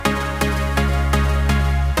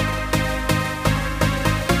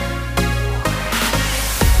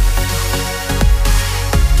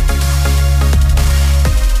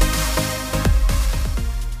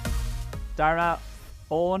Dara,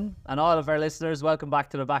 Owen, and all of our listeners, welcome back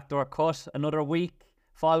to the Backdoor Cut. Another week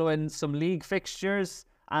following some league fixtures,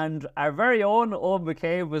 and our very own Owen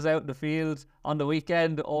McCabe was out in the field on the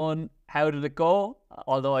weekend. Owen, how did it go?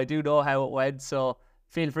 Although I do know how it went, so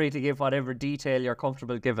feel free to give whatever detail you're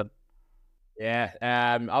comfortable giving. Yeah,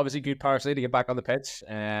 obviously good personally to get back on the pitch.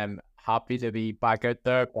 Happy to be back out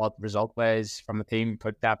there, but result-wise from the team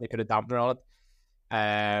definitely put a dampener on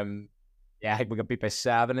it. Yeah, I think we got beat by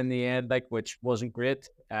 7 in the end, which wasn't great.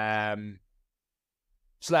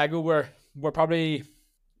 Sligo were probably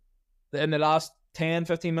in the last 10,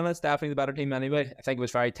 15 minutes definitely the better team anyway. I think it was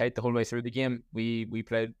very tight the whole way through the game. We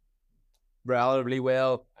played relatively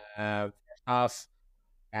well first half.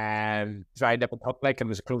 Very nip and tuck, and it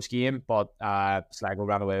was a close game, but Sligo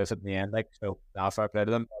ran away with it in the end, so fair play to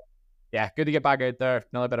them. Yeah, good to get back out there.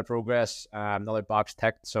 Another bit of progress, another box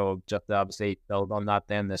ticked, so just obviously build on that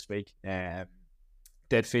then this week.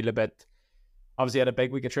 Did feel a bit, obviously had a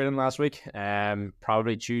big week of training last week.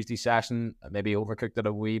 Probably Tuesday session, maybe overcooked it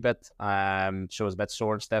a wee bit. So it was a bit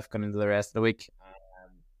sore and stiff going into the rest of the week.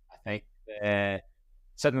 I think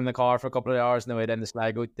sitting in the car for a couple of hours on the way down to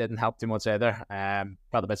Sligo didn't help too much either.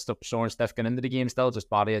 Felt a bit sore and stiff going into the game still, just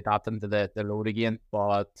body adapting to the load again.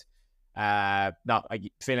 But no,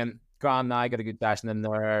 feeling grand now, got a good session in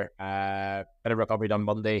there. Bit of recovery done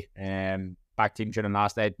Monday. Back team training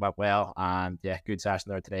last night went well, and yeah, good session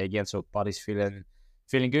there today again. So body's feeling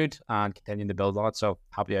good and continuing to build on it. So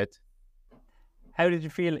happy out. How did you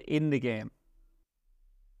feel in the game?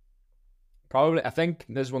 Probably, I think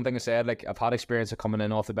this is one thing I said, I've had experience of coming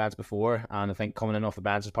in off the bench before, and I think coming in off the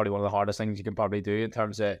bench is probably one of the hardest things you can probably do in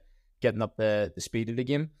terms of getting up the speed of the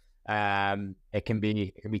game. It can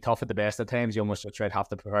be tough at the best at times. You almost just have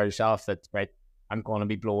to prepare yourself that, right, I'm going to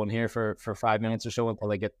be blowing here for 5 minutes or so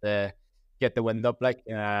until I get the wind up, get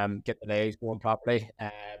the legs going properly.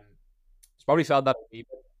 It's probably felt that a wee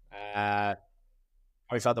bit.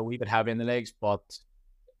 Probably felt a wee bit heavy in the legs, but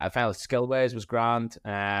I felt skill-wise was grand.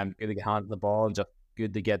 Good to get hand on the ball and just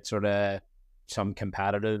good to get sort of some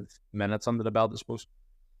competitive minutes under the belt, I suppose.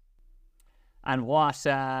 And what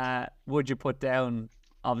would you put down?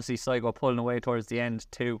 Obviously, Sligo pulling away towards the end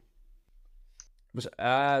too.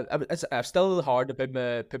 It's still hard to put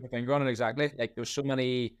my finger on it exactly. There's so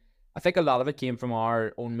many. I think a lot of it came from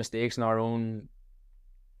our own mistakes and our own,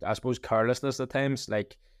 I suppose, carelessness at times.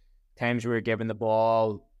 Times we were giving the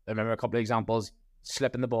ball. I remember a couple of examples.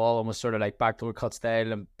 Slipping the ball, almost sort of like backdoor cut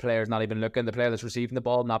style, and players not even looking. The player that's receiving the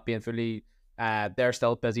ball not being fully, they're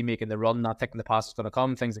still busy making the run, not thinking the pass is going to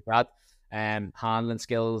come, things like that. Handling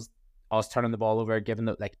skills, us turning the ball over, giving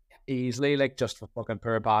it easily, just for fucking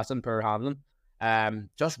poor passing, poor handling.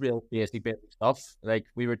 Just real basic stuff.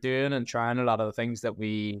 We were doing and trying a lot of the things that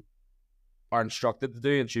we are instructed to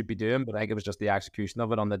do and should be doing, but I think it was just the execution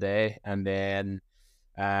of it on the day, and then,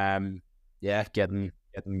 getting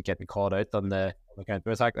caught out on the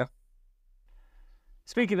counter attack there.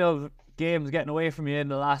 Speaking of games getting away from you in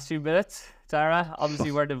the last few minutes, Tara,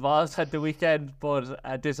 obviously weren't involved at the weekend, but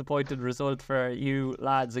a disappointing result for you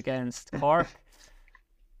lads against Cork.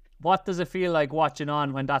 What does it feel like watching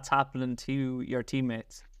on when that's happening to your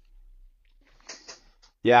teammates?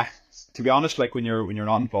 Yeah, to be honest, when you're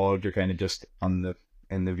not involved, you're kind of just in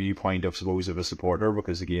the viewpoint of, suppose, of a supporter,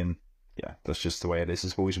 because again, yeah, that's just the way it is, I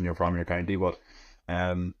suppose, when you're from your county. But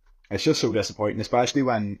it's just so disappointing, especially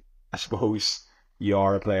when, I suppose, you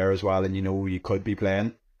are a player as well and you know you could be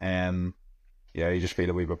playing. Yeah, you just feel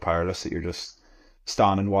a wee bit powerless that you're just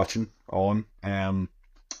standing watching on. And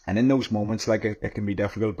in those moments, it can be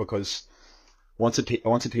difficult, because once a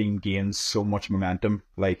team gains so much momentum,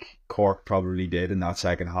 like Cork probably did in that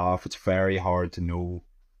second half, it's very hard to know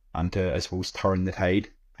and to, I suppose, turn the tide.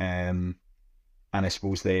 And I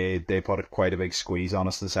suppose they put quite a big squeeze on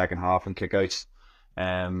us in the second half and kickouts.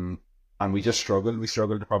 And we just struggled. We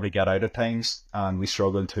struggled to probably get out at times, and we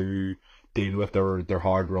struggled to deal with their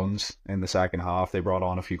hard runs in the second half. They brought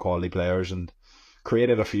on a few quality players and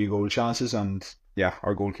created a few goal chances, and yeah,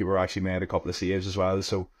 our goalkeeper actually made a couple of saves as well.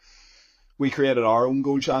 So we created our own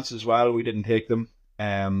goal chances as well. We didn't take them.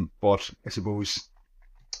 But I suppose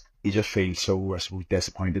you just feel so, I suppose,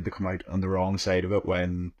 disappointed to come out on the wrong side of it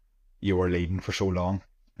when you were leading for so long.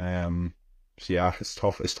 So yeah, it's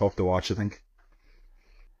tough to watch, I think.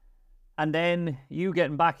 And then you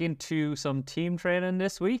getting back into some team training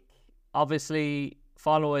this week, obviously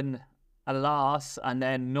following a loss and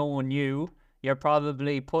then knowing you're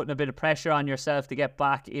probably putting a bit of pressure on yourself to get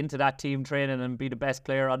back into that team training and be the best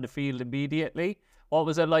player on the field immediately. What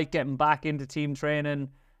was it like getting back into team training?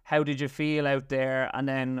 How did you feel out there? And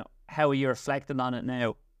then how are you reflecting on it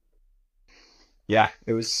now? Yeah,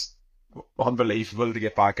 it was unbelievable to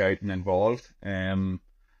get back out and involved.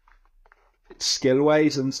 Skill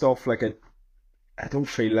wise and stuff, like I don't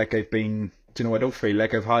feel like I've been, I don't feel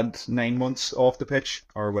like I've had 9 months off the pitch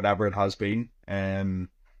or whatever it has been.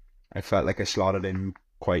 I felt like I slotted in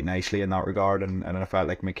quite nicely in that regard, and I felt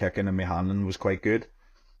like my kicking and my handling was quite good,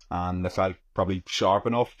 and I felt probably sharp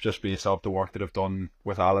enough just based off the work that I've done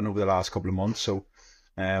with Alan over the last couple of months. So,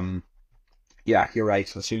 yeah, you're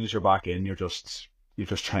right. As soon as you're back in, you're just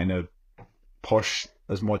trying to push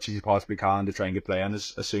as much as you possibly can to try and get playing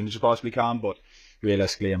as soon as you possibly can. But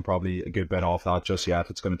realistically, I'm probably a good bit off that just yet.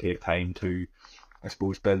 It's going to take time to, I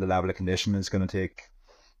suppose, build a level of condition. It's going to take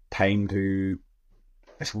time to,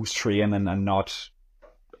 I suppose, train and not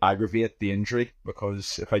aggravate the injury,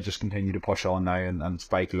 because if I just continue to push on now and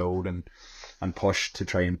spike load and push to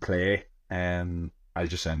try and play, I'll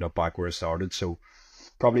just end up back where I started. So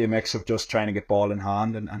probably a mix of just trying to get ball in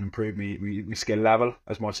hand and improve my skill level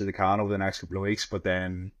as much as I can over the next couple of weeks, but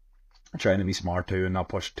then trying to be smart too and not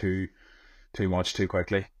push too much too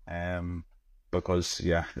quickly. Because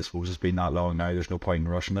yeah, I suppose it's been that long now, there's no point in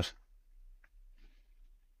rushing it.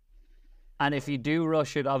 And if you do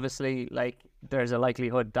rush it, obviously, like, there's a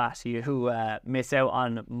likelihood that you miss out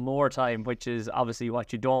on more time, which is obviously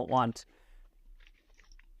what you don't want.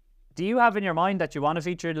 Do you have in your mind that you want to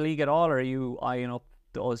feature in the league at all, or are you eyeing up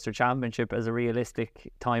the Ulster Championship as a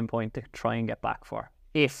realistic time point to try and get back for,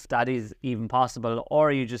 if that is even possible, or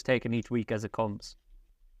are you just taking each week as it comes?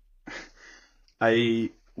 I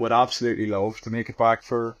would absolutely love to make it back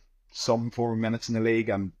for some 4 minutes in the league,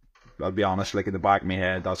 and I'll be honest, like, in the back of my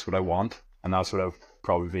head, that's what I want, and that's what I've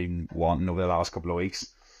probably been wanting over the last couple of weeks.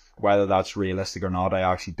 Whether that's realistic or not, I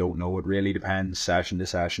actually don't know. It really depends session to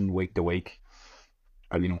session, week to week,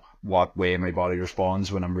 and what way my body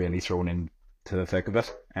responds when I'm really thrown into the thick of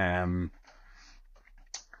it.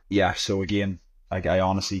 Yeah, so again, like, I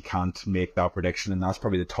honestly can't make that prediction, and that's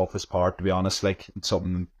probably the toughest part, to be honest. Like, it's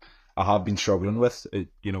something I have been struggling with.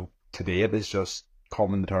 Today it is just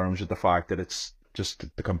coming to terms with the fact that it's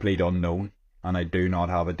just the complete unknown, and I do not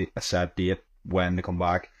have a set date when to come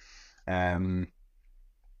back. And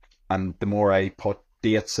the more I put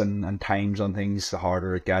dates and times on things, the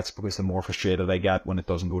harder it gets, because the more frustrated I get when it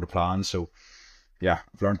doesn't go to plan. So yeah,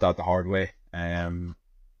 I've learned that the hard way.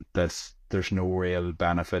 That there's no real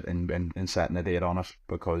benefit in setting a date on it,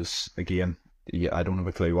 because again, I don't have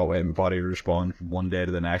a clue what way my body will respond from one day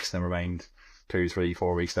to the next, never mind 2, 3,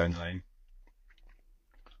 4 weeks down the line.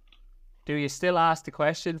 Do you still ask the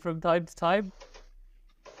question from time to time?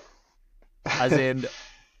 As in,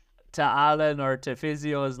 to Alan or to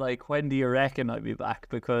physios, like, when do you reckon I'll be back?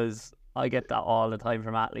 Because I get that all the time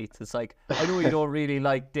from athletes. It's like, I know you don't really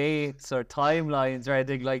like dates or timelines or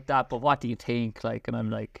anything like that, but what do you think? Like, and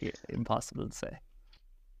I'm like, impossible to say.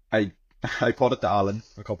 I put it to Alan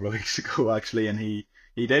a couple of weeks ago, actually, and he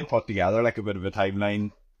did put together like a bit of a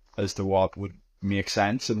timeline as to what would make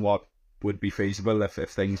sense and what would be feasible if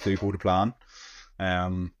things do go to plan.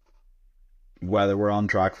 Whether we're on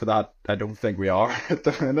track for that, I don't think we are at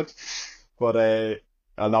the minute. But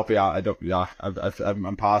I'll not be.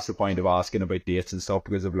 I'm past the point of asking about dates and stuff,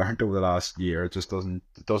 because I've learned over the last year it just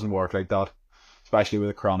doesn't work like that, especially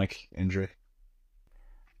with a chronic injury.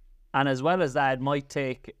 And as well as that, it might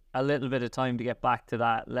take a little bit of time to get back to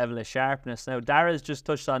that level of sharpness. Now, Dara's just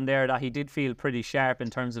touched on there that he did feel pretty sharp in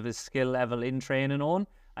terms of his skill level in training on,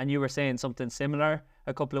 and you were saying something similar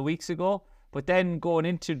a couple of weeks ago. But then going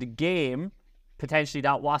into the game, potentially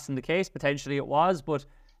that wasn't the case, potentially it was, but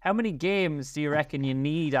how many games do you reckon you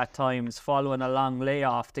need at times following a long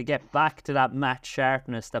layoff to get back to that match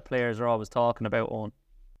sharpness that players are always talking about, Owen?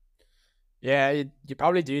 Yeah, you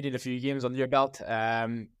probably do need a few games under your belt.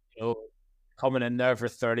 Coming in there for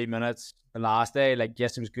 30 minutes the last day, like,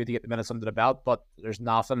 yes, it was good to get the minutes under the belt, but there's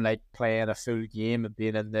nothing like playing a full game and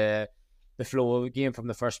being in the flow of the game from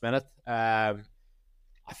the first minute. I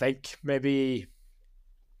think maybe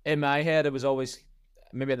in my head it was always,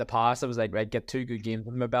 maybe in the past I was like, right, get 2 good games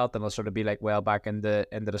under my belt and I'll sort of be like well back into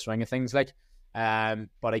the swing of things, like.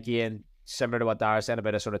 But again, similar to what Dara said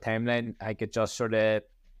about a sort of timeline, I could just sort of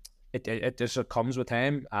it just sort of comes with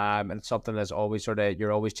time, and it's something that's always sort of,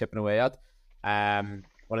 you're always chipping away at.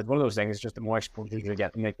 But it's one of those things, just the more exposure you're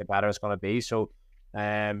getting, like, the better it's going to be. So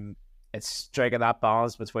it's striking that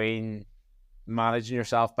balance between managing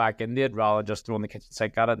yourself back into it rather than just throwing the kitchen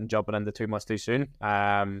sink at it and jumping into too much too soon.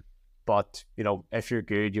 But if you're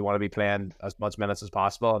good, you want to be playing as much minutes as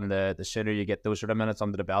possible, and the sooner you get those sort of minutes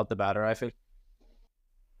under the belt, the better, I feel.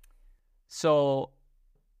 So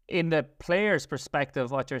in the player's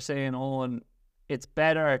perspective, what you're saying, Owen, it's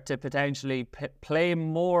better to potentially play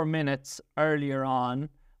more minutes earlier on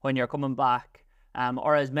when you're coming back,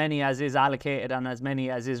 or as many as is allocated and as many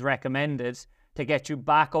as is recommended to get you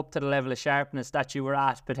back up to the level of sharpness that you were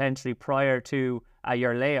at potentially prior to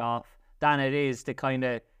your layoff than it is to kind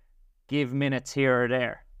of give minutes here or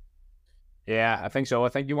there. Yeah, I think so. I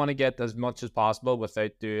think you want to get as much as possible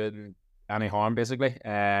without doing any harm, basically.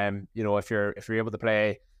 You know, if you're able to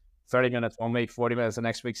play 30 minutes one week, 40 minutes the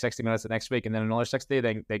next week, 60 minutes the next week, and then another 60,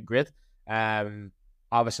 then great.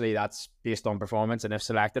 Obviously that's based on performance and if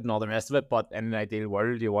selected and all the rest of it. But in an ideal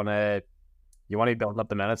world, you want to be building up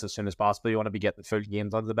the minutes as soon as possible. You want to be getting full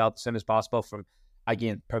games under the belt as soon as possible. From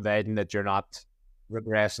again, providing that you're not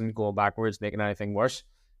regressing, going backwards, making anything worse.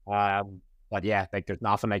 But yeah, like there's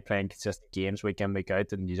nothing like playing consistent games week in, week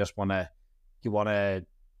out, and your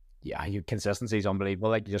consistency is unbelievable.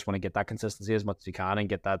 Like you just want to get that consistency as much as you can and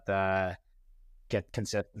get that get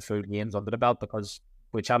consistent full games under the belt, because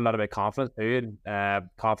we chat a lot about confidence too, and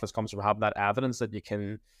confidence comes from having that evidence that you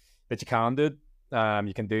can do it.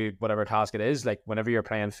 You can do whatever task it is. Like whenever you're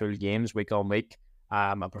playing full games week on week,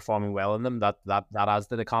 and performing well in them, that adds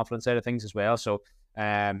to the confidence side of things as well. So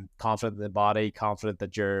confident in the body, confident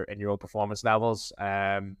that you're in your own performance levels,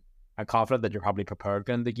 and confident that you're probably prepared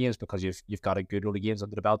going into the games because you've got a good load of games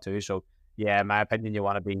under the belt too. So yeah, in my opinion, you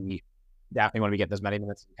definitely want to be getting as many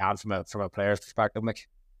minutes as you can from a player's perspective, Mick.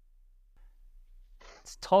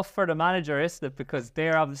 It's tough for the manager, isn't it? Because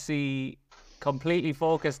they're obviously completely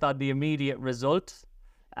focused on the immediate result.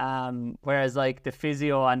 Whereas like the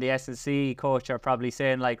physio and the S&C coach are probably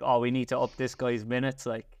saying like, oh, we need to up this guy's minutes.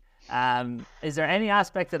 Like, is there any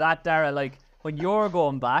aspect of that, Dara? Like when you're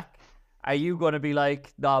going back, are you going to be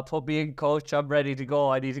like, no, put me in, coach, I'm ready to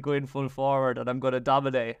go. I need to go in full forward and I'm going to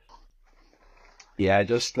dominate? Yeah,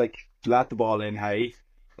 just like let the ball in high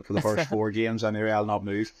for the first 4 games anyway. I'll not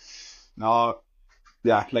move. No,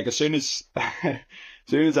 yeah, like as soon as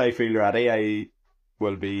I feel ready, I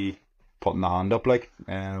will be putting the hand up. Like,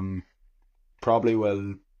 probably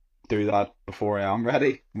will do that before I am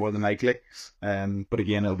ready, more than likely. But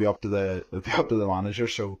again, it'll be up to the manager.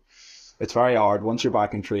 So it's very hard once you're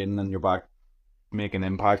back in training and you're back making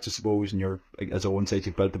impacts, I suppose, and you're, like, as Owen said,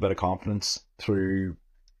 you've built a bit of confidence through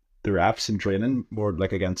the reps and training, more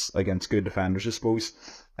like against good defenders, I suppose.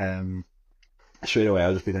 Straight away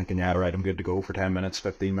I'll just be thinking, yeah, right, I'm good to go for 10 minutes,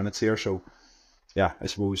 15 minutes here. So yeah, I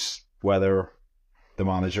suppose whether the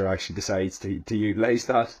manager actually decides to utilise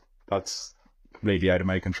that's completely out of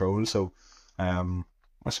my control. So I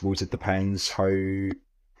suppose it depends how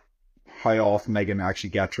often I can actually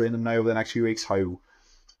get training now over the next few weeks, how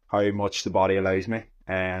much the body allows me,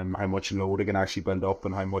 how much load I can actually build up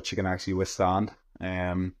and how much I can actually withstand.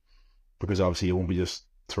 Because obviously you won't be just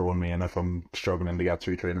throwing me in if I'm struggling to get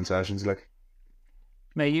through training sessions. Like,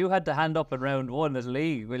 Mate, you had to hand up in round 1 as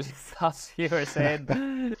league. Well, that's you were saying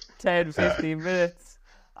 10, 15 minutes.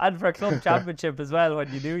 And for club championship as well,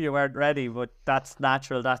 when you knew you weren't ready. But that's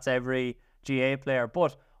natural. That's every GA player.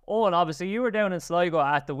 But Owen, obviously you were down in Sligo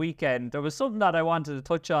at the weekend. There was something that I wanted to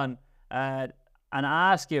touch on and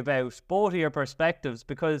ask you about, both of your perspectives,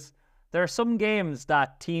 because there are some games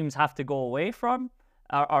that teams have to go away from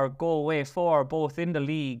or go away for, both in the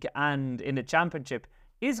league and in the championship.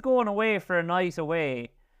 Is going away for a night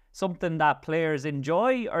away something that players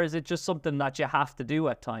enjoy, or is it just something that you have to do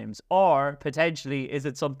at times? Or potentially, is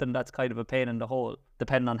it something that's kind of a pain in the hole,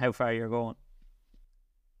 depending on how far you're going?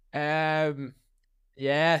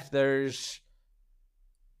 Yeah,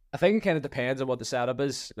 I think it kind of depends on what the setup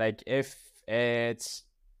is. Like, if there's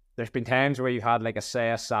been times where you had, like, a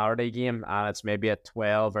Saturday game and it's maybe at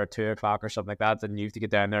 12 or 2 o'clock or something like that, and you have to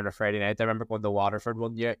get down there on a Friday night. I remember going to Waterford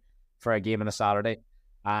one year for a game on a Saturday.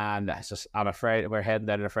 And it's just, I'm afraid we're heading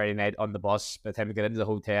down on a Friday night on the bus. By the time we get into the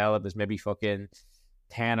hotel, it was maybe fucking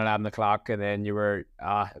 10, 11 o'clock. And then you were,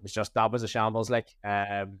 it was just, that was a shambles. Like,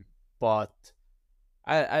 but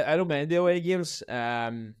I don't mind the away games.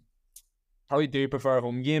 Probably do prefer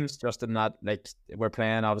home games, just in that, like, we're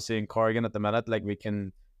playing obviously in Corrigan at the minute. Like,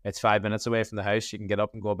 it's 5 minutes away from the house. You can get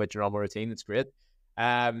up and go about your normal routine. It's great.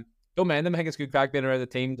 Don't mind them. I think it's good crack being around the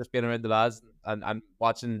team, just being around the lads and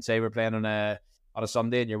watching. Say we're playing on a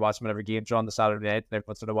Sunday and you're watching whatever games are on the Saturday night, and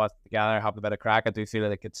everyone's sort of watching together, having a bit of crack. I do feel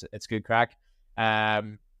like it's good crack.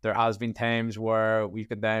 There has been times where we've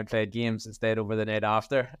gone down and played games and stayed over the night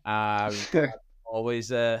after.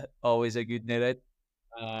 Always a good night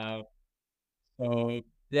out. So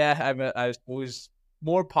yeah, I suppose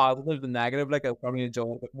more positive than negative. Like, I probably enjoy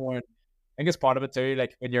it a bit more. And I think it's part of it too.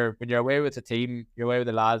 Like, when you're away with the team, you're away with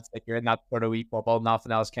the lads. Like, you're in that sort of wee bubble.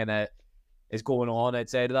 Nothing else kind of is going on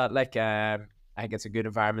outside of that. Like, I think it's a good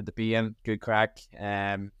environment to be in, good crack.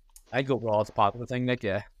 I think overall it's a positive thing. Like,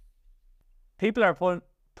 yeah. People are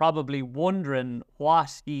probably wondering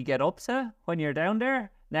what you get up to when you're down there.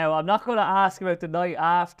 Now, I'm not going to ask about the night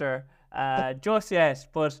after just yet,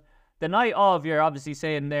 but the night of, you're obviously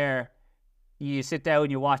saying there, you sit down,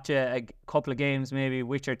 you watch a couple of games maybe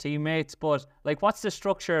with your teammates, but like, what's the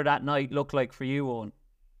structure of that night look like for you, Owen?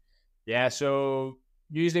 Yeah, so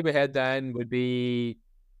usually we head down would be,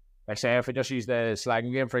 like say if we just use the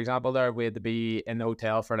slagging game for example there, we had to be in the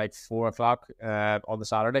hotel for like 4 o'clock on the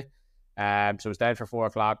Saturday. So it's down for 4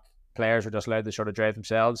 o'clock. Players were just allowed to sort of drive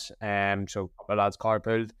themselves. So a couple of lads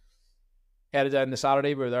carpooled. Headed down the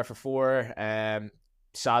Saturday, we were there for 4.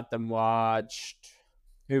 Sat and watched,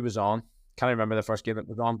 who was on? Can't remember the first game that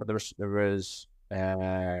was on, but there was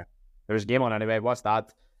a game on anyway. What's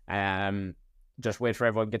that? Just wait for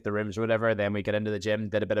everyone to get the rooms or whatever. Then we get into the gym,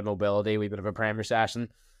 did a bit of mobility, we bit of a Premier session,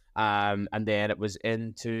 and then it was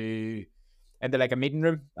into like a meeting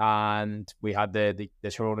room, and we had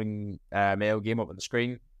this rolling Mayo game up on the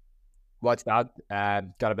screen. Watched that,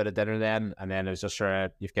 got a bit of dinner then, and then it was just sort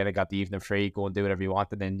of, you've kind of got the evening free, go and do whatever you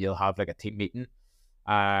want, and then you'll have like a team meeting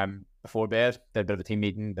before bed. Did a bit of a team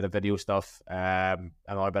meeting, bit of video stuff,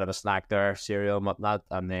 another bit of a snack there, cereal and whatnot,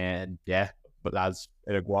 and then but lads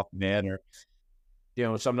either go up in bed, or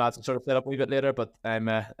some lads sort of split up a wee bit later, but I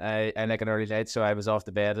like an early night, so I was off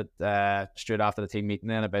to bed at straight after the team meeting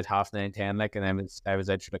then about 9:30, 10, like, and then I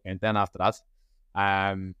was out for the count then after that.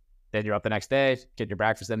 Then you're up the next day, get your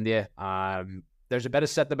breakfast in you. There's a bit of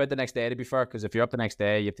sitting about the next day, to be fair, because if you're up the next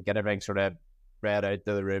day, you have to get everything sort of read out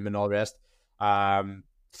to the room and all the rest.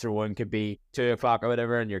 Throwing could be 2 o'clock or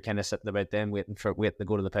whatever, and you're kind of sitting about then waiting to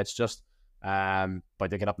go to the pitch just. But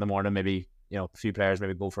you get up in the morning, maybe a few players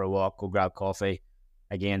maybe go for a walk, go grab coffee,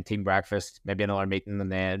 again team breakfast, maybe another meeting, and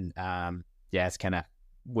then it's kind of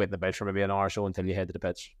waiting about for maybe an hour or so until you head to the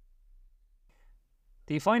pitch.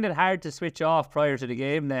 Do you find it hard to switch off prior to the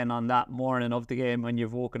game then on that morning of the game when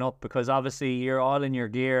you've woken up? Because obviously you're all in your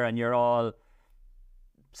gear and you're all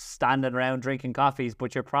standing around drinking coffees,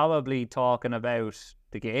 but you're probably talking about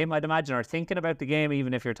the game, I'd imagine, or thinking about the game,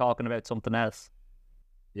 even if you're talking about something else.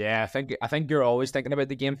 Yeah, I think you're always thinking about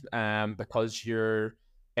the game, because you're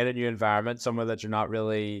in a new environment, somewhere that you're not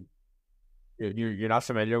really, you're not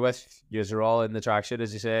familiar with. You're all in the tracksuit,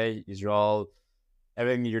 as you say.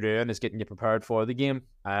 Everything you're doing is getting you prepared for the game.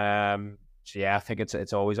 So yeah, I think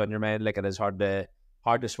it's always on your mind. Like, it is hard to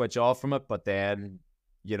switch off from it, but then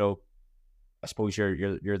I suppose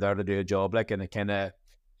you're there to do a job, like, and it kind of,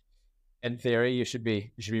 in theory, you should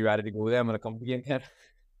be ready to go then when it comes to the game.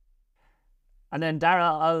 And then,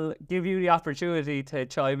 Darragh, I'll give you the opportunity to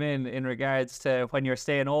chime in regards to when you're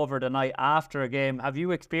staying over the night after a game. Have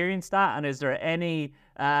you experienced that? And is there any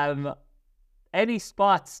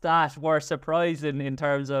spots that were surprising in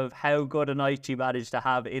terms of how good a night you managed to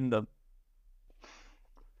have in them?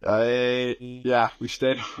 Yeah, we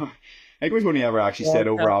stayed. I think we've only ever actually stayed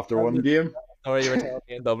over after one game. Oh, you were telling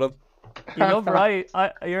me in Dublin. You love Ryan.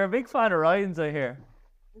 You're a big fan of Ryan's, I hear.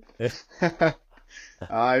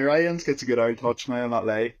 Ryan's gets a good out touch now, not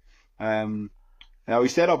lie. We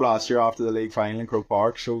stayed up last year after the league final in Croke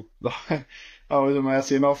Park, so that was a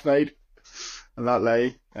messy enough night, and not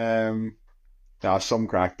lie. Some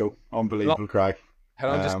crack though, unbelievable crack. How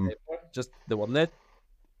long just stayed for? Just the one night?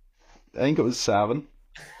 I think it was 7.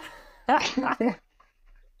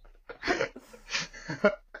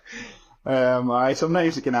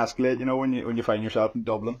 Sometimes it can escalate, when you find yourself in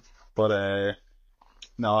Dublin. But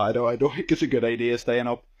no, I don't think it's a good idea staying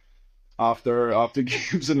up after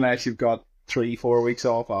games unless you've got 3-4 weeks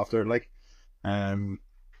off after. Like,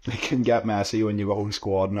 it can get messy when you have a whole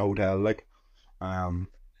squad in a hotel. Like,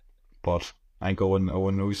 but I think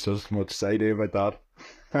Owen knows just as much as I do about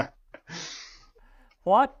that.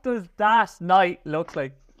 What does that night look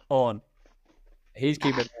like, Owen? He's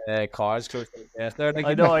keeping cards close to the chest there.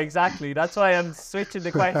 I know, exactly. That's why I'm switching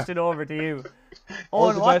the question over to you.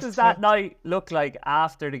 Owen, what does that night look like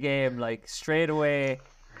after the game? Like, straight away,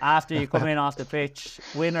 after you come in off the pitch,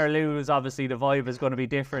 win or lose, obviously the vibe is going to be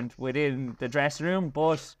different within the dressing room,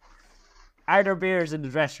 but are there beers in the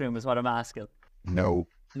dressing room is what I'm asking. No.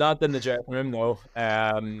 Not in the dressing room, no.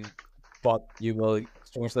 But you will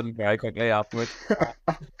source them very quickly afterwards.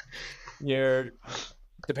 There's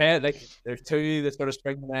two that sort of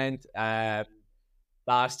spring to mind.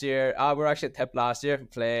 Last year, we were actually at Tip last year.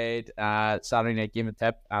 Played Saturday night game at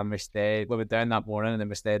Tip, and we went down that morning, and then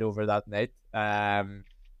we stayed over that night.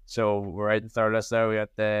 So we're out in Thurles there. We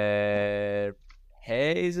at the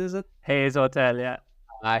Hayes, is it? Hayes Hotel, yeah.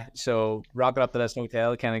 So rocking up to this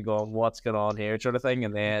hotel, kind of going, what's going on here, sort of thing.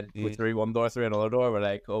 And then we through one door, through another door. We're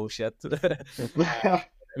like, oh shit.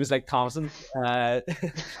 It was like Thompson. It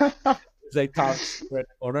was like Thompson right in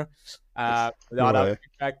the corner. No, No that was way. a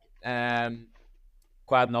good crack.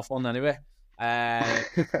 Quite enough one anyway.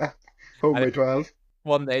 Home I by 12.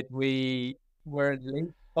 One night we were in Laois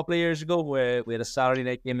a couple of years ago. We had a Saturday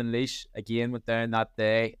night game in Laois. Again, went down that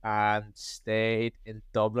day and stayed in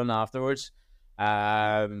Dublin afterwards.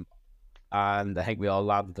 And I think we all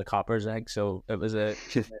landed the Coppers, I think. So it was a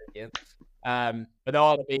game. But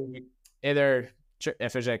no, it'll be either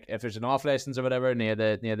if there's an off license or whatever near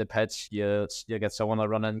the pitch, you'll get someone to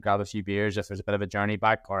run in, grab a few beers if there's a bit of a journey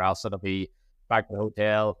back, or else it'll be back to the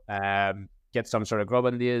hotel, get some sort of grub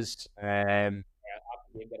in these, after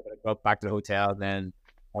you get a bit of grub back to the hotel, and then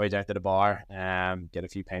probably down to the bar, get a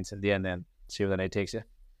few pints in there, and then see where the night takes you.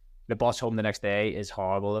 The bus home the next day is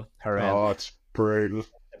horrible, though. Horrendous. Oh, it's brutal.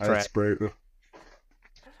 It's brutal.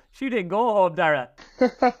 She didn't go home, Dara.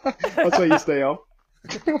 That's why you stay up.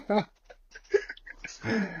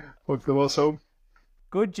 Hook the bus home.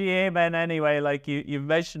 Good GA men anyway. Like we've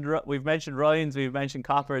mentioned Ryan's, we've mentioned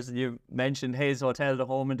Coppers, and you've mentioned his hotel to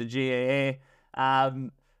home in the GAA.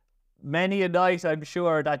 Many a night I'm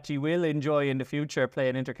sure that you will enjoy in the future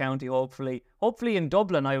playing intercounty. Hopefully in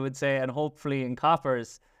Dublin, I would say, and hopefully in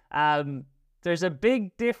Coppers. There's a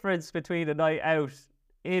big difference between a night out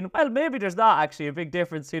maybe there's not actually a big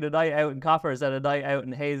difference between a night out in Coppers and a night out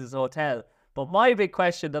in Hayes' hotel. But my big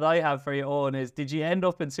question that I have for you, Owen, is did you end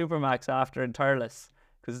up in Supermax after in Thurles?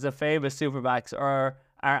 Because it's a famous Supermax. Or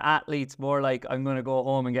are athletes more like, I'm going to go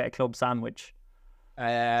home and get a club sandwich?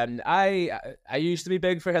 I used to be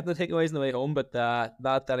big for hitting the takeaways on the way home, but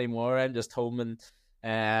not anymore. I'm just home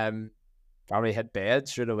and probably hit bed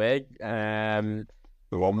straight away. The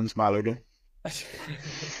woman's malady.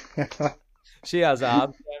 She has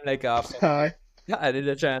abs. I'm like, Hi. I need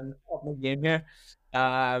to try and up my game here.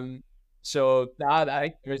 So I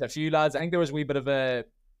think there's a few lads. I think there was a wee bit of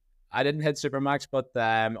I didn't hit Supermax, but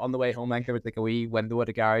on the way home, I think there was like a wee window at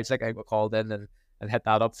the garage. Like I got called in and hit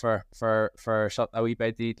that up for a wee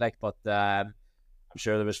bit to eat. Like, but I'm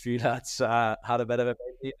sure there was a few lads had a bit of a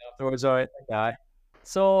bit to eat afterwards. All right, guy.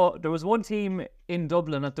 So there was one team in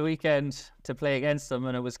Dublin at the weekend to play against them,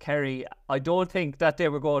 and it was Kerry. I don't think that they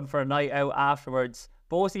were going for a night out afterwards.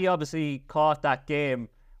 Both of you obviously caught that game.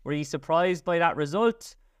 Were you surprised by that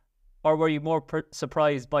result, or were you more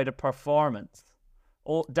surprised by the performance?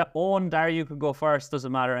 Owen, Dar, you can go first.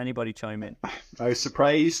 Doesn't matter. Anybody chime in. I was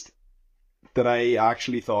surprised that I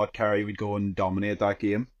actually thought Kerry would go and dominate that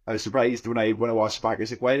game. I was surprised when I watched it back. I was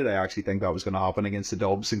like, why did I actually think that was going to happen against the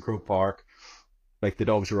Dubs in Croke Park? Like, the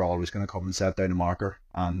Dubs were always going to come and set down a marker,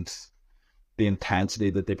 and the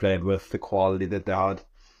intensity that they played with, the quality that they had,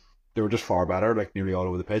 they were just far better, like nearly all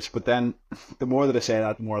over the pitch. But then, the more that I say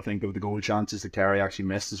that, the more I think of the goal chances that Kerry actually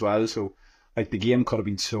missed as well. So, like, the game could have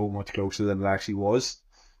been so much closer than it actually was.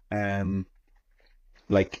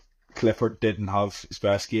 Like, Clifford didn't have his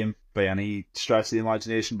best game by any stretch of the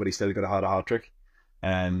imagination, but he still could have had a hat-trick,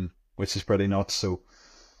 which is pretty nuts. So,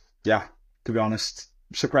 yeah, to be honest,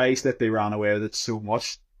 surprised that they ran away with it so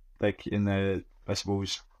much. Like, I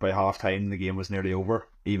suppose by half time the game was nearly over,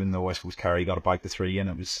 even though I suppose Kerry got it back to 3, and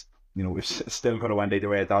it was still could have went either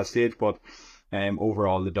way at that stage. But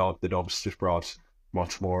overall the Dubs just brought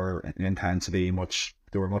much more intensity,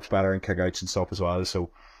 they were much better in kickouts and stuff as well.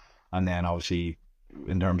 So, and then obviously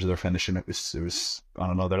in terms of their finishing, it was on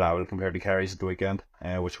another level compared to Kerry's at the weekend,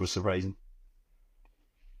 which was surprising.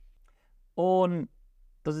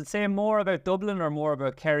 Does it say more about Dublin or more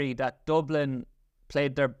about Kerry that Dublin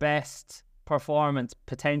played their best performance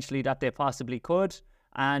potentially that they possibly could,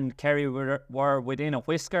 and Kerry were within a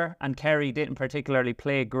whisker, and Kerry didn't particularly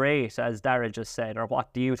play great, as Dara just said? Or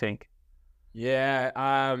what do you think? Yeah,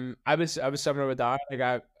 I was similar with that. Like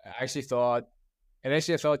I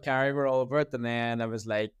thought Kerry were all over it, and then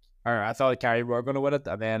I thought Kerry were going to win it,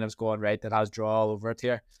 and then I was going, right, that has draw all over it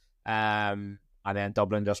here. And then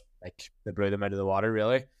Dublin just they blew them out of the water,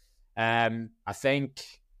 really. I think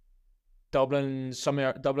Dublin's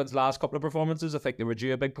last couple of performances, I think they were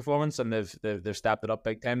due a big performance, and they've stepped it up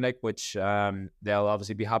big time, which they'll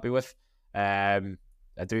obviously be happy with. I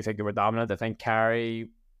do think they were dominant. I think Kerry,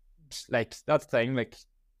 that's the thing. Like,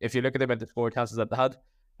 if you look at them at the score chances that they had,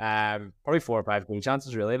 probably 4 or 5 goal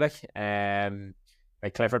chances, really. Like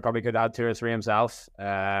Clifford probably could add 2 or 3 himself.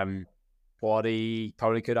 Waddy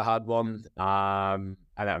probably could have had one, and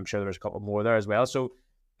I'm sure there was a couple more there as well. So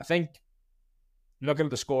I think looking at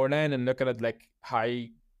the scoreline and looking at how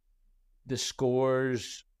the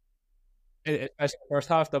scores, especially the first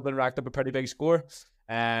half, Dublin racked up a pretty big score.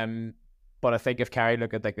 But I think if Kerry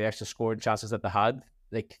look at the extra scoring chances that they had,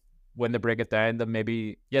 when they break it down, then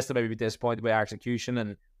maybe they may be disappointed with execution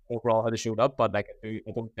and overall how they showed up. But I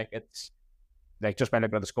don't think it's like just by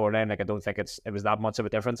looking at the scoreline, like I don't think it was that much of a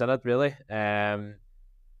difference in it really.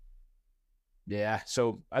 Yeah,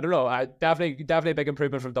 so I don't know. I definitely a big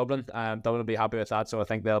improvement from Dublin. Dublin will be happy with that. So I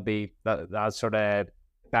think they'll be that sort of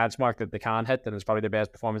benchmark that they can hit, and it's probably their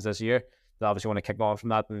best performance this year. They obviously want to kick on from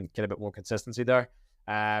that and get a bit more consistency there.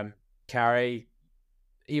 Kerry,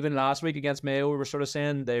 even last week against Mayo, we were sort of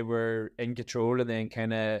saying they were in control, and then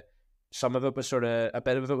kind of some of it was sort of a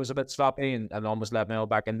bit of it was a bit sloppy, and almost let Mayo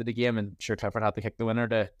back into the game. And sure, Clifford had to kick the winner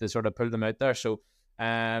to sort of pull them out there. So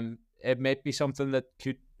it might be something that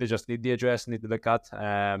they just need to address, need to look at,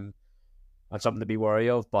 and something to be wary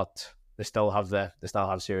of. But they still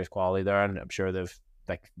have serious quality there, and I'm sure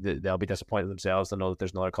they'll be disappointed themselves to know that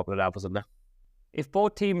there's another couple of levels in there. If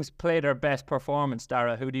both teams play their best performance,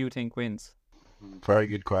 Dara, who do you think wins? Very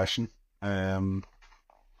good question.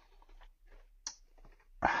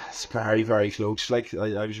 It's very, very close. Like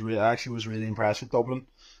I was really impressed with Dublin.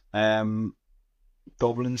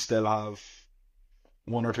 Dublin still have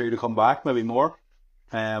one or two to come back, maybe more.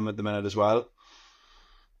 At the minute as well.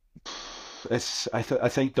 I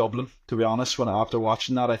think Dublin, to be honest, after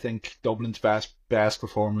watching that, I think Dublin's best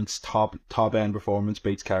performance, top end performance,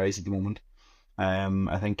 beats Kerry's at the moment.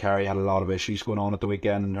 I think Kerry had a lot of issues going on at the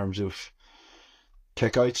weekend in terms of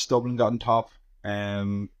kickouts. Dublin got on top.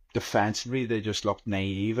 Defensively, they just looked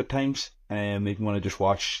naive at times. Even when I just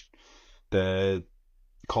watched the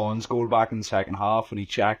Collins goal back in the second half when he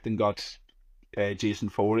checked and got Jason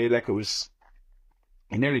Foley, like it was.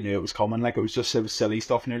 I nearly knew it was coming. Like it was just silly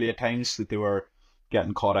stuff nearly at times that they were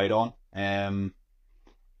getting caught out on. And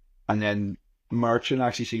then Merchant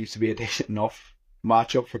actually seems to be a decent enough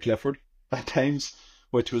matchup for Clifford at times,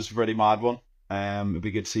 which was a pretty mad one. It'd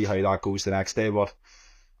be good to see how that goes the next day. But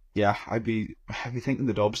yeah, I'd be thinking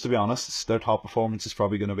the Dubs, to be honest. Their top performance is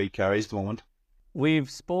probably going to be Kerry's at the moment. We've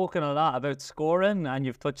spoken a lot about scoring, and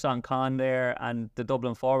you've touched on Con there and the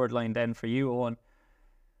Dublin forward line then for you, Owen.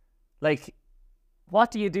 Like,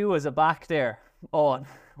 what do you do as a back there, Owen,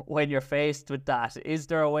 when you're faced with that? Is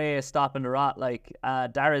there a way of stopping the rot? Like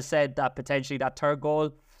Dara said that potentially that third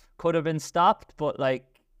goal could have been stopped, but like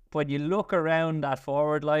when you look around that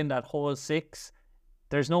forward line, that whole six,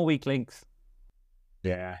 there's no weak links.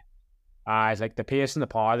 Yeah. It's like the pace and the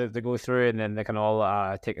power that they go through, and then they can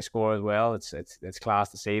all take a score as well. It's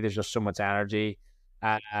class to see. There's just so much energy.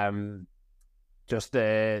 Just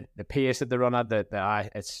the pace that they run at,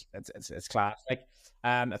 it's class. Like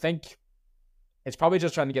I think it's probably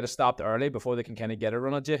just trying to get it stopped early before they can kind of get a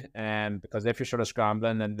run at you. Because if you're sort of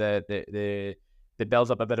scrambling and the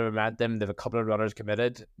builds up a bit of momentum, they've a couple of runners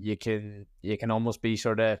committed, you can almost be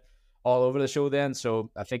sort of all over the show then. So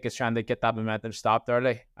I think it's trying to get that momentum stopped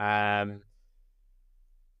early.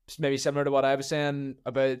 Maybe similar to what I was saying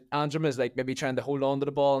about Antrim, is like maybe trying to hold on to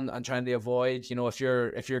the ball and trying to avoid, if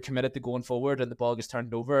you're committed to going forward and the ball gets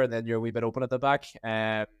turned over and then you're a wee bit open at the back,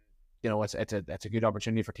 it's a good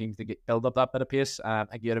opportunity for teams to build up that bit of pace.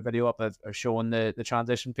 I get a video up of showing the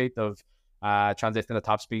transition feat of transitioning at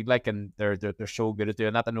top speed, like, and they're so good at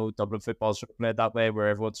doing that. I know Dublin football's sort of played that way, where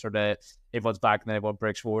everyone's back and then everyone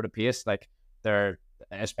breaks forward at pace. Like they're,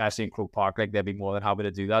 especially in Croke Park, like they'd be more than happy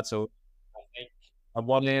to do that. So I think on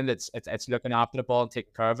one end, it's looking after the ball and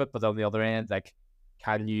taking care of it, but on the other end, like,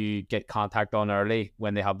 can you get contact on early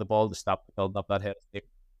when they have the ball to stop building up that hit?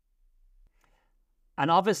 And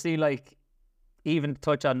obviously, like, even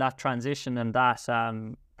touch on that transition and that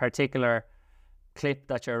particular clip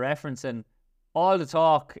that you're referencing, all the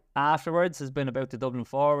talk afterwards has been about the Dublin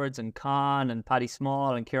forwards and Con and Paddy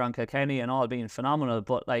Small and Kieran Kilkenny and all being phenomenal.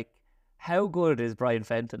 But like, how good is Brian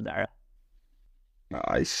Fenton there?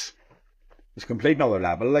 Nice. It's a complete another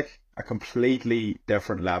level, like a completely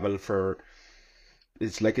different level for.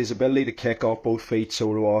 It's like his ability to kick off both feet,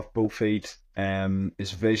 solo off both feet.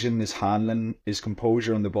 His vision, his handling, his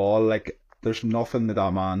composure on the ball. Like there's nothing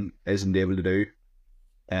that man isn't able to do.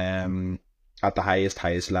 At the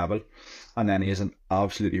highest level, and then he has an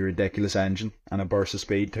absolutely ridiculous engine and a burst of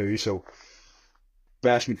speed too. So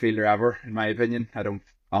best midfielder ever, in my opinion. I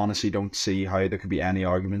honestly don't see how there could be any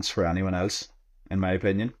arguments for anyone else, in my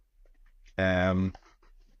opinion.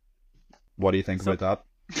 What do you think about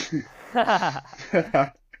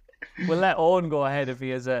that? We'll let Owen go ahead if he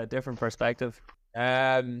has a different perspective.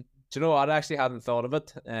 Do you know what? I actually hadn't thought of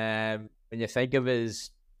it. When you think of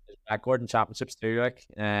his record in championships too, like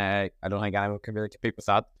I don't think anyone can really compete with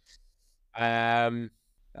that.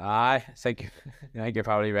 I think you're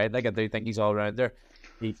probably right. Like I do think he's all rounder.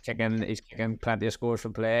 He's kicking plenty of scores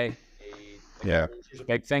from play. Yeah, it's a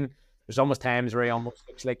big thing. There's almost times where he almost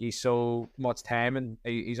looks like he's so much time, and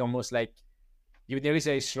he's almost like, you would nearly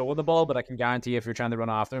say he's slow on the ball, but I can guarantee if you're trying to run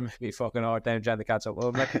after him, it'd be fucking hard time trying to catch up with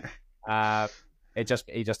him. Like,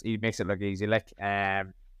 he makes it look easy, like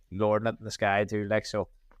lording it in the sky too, like so.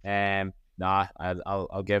 Nah,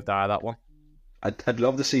 I'll give Dara that one. I'd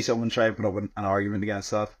love to see someone try to put up an argument against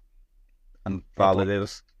that and validate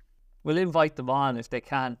it. We'll invite them on if they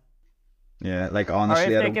can. Yeah, like Or honestly, if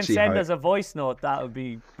I they don't can see send how. us a voice note, that would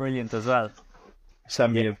be brilliant as well.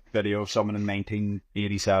 Send me a video of someone in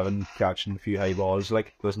 1987 catching a few high balls.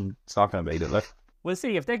 Like, listen, it's not going to beat it. Like, We'll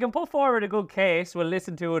see. If they can put forward a good case, we'll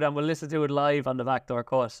listen to it, and we'll listen to it live on the Backdoor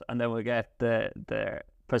Cut, and then we'll get the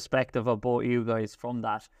perspective of both you guys from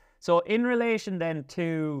that. So in relation then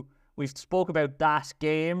to, we've spoke about that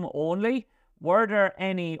game only, were there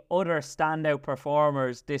any other standout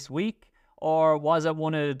performers this week, or was it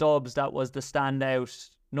one of the dubs that was the standout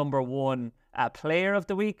number one player of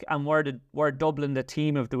the week, and were Dublin the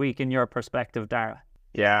team of the week in your perspective, Dara?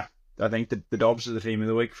 yeah, I think the Dubs are the team of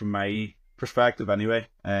the week from my perspective anyway.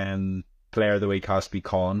 Player of the week has to be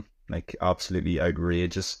Con, like absolutely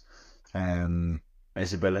outrageous.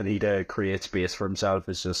 His ability to create space for himself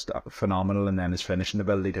is just phenomenal, and then his finishing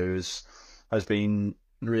ability too has been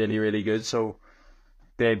really, really good. So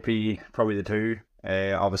they'd be probably the two.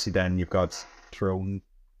 Obviously then you've got Tyrone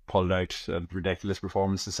pulled out a ridiculous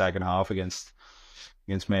performance the second half against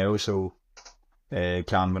Mayo, so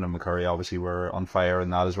Clanman and McCurry obviously were on fire in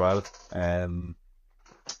that as well.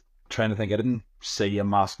 Trying to think, I didn't see a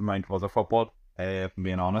massive amount of other football, if I'm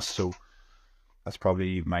being honest, so that's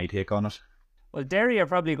probably my take on it. Well, Derry are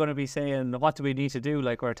probably going to be saying, what do we need to do?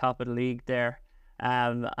 Like, we're top of the league there,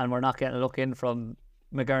 and we're not getting a look in from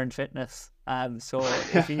McGurn Fitness. So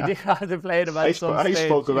if you did have to play them at some stage... I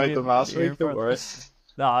spoke about them last week, don't worry.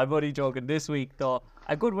 No, I'm only joking. This week, though,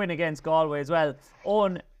 a good win against Galway as well.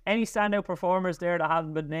 Owen, any standout performers there that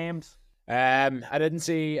haven't been named? I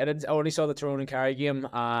only saw the Tyrone and Kerry game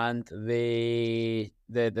and the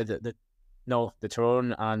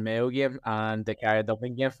Tyrone and Mayo game and the Kerry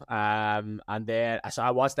Dublin game. And then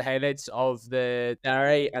I watched the highlights of the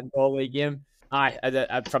Derry and Galway game.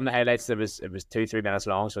 From the highlights it was 2-3 minutes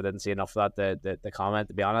long, so I didn't see enough of that the comment,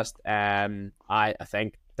 to be honest. I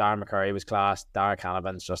think Darren McCurry was class. Darren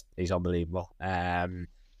Canavan's he's unbelievable. McCurry,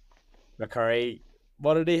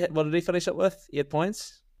 what did he finish up with? 8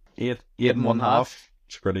 points? Eight and one half.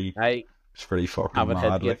 It's pretty fucking haven't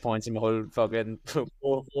mad. Hit 8 points in my whole fucking 4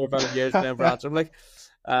 or 5 years now for answering, like.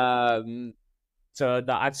 So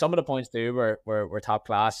and some of the points too were top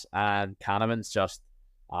class, and Canavan's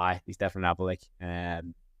he's definitely an apple, like.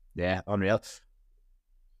 Yeah, unreal.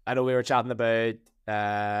 I know we were chatting about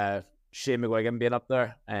Shane McGuigan being up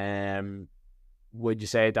there. Would you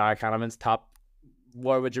say Darragh Canavan's top?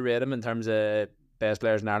 Where would you rate him in terms of best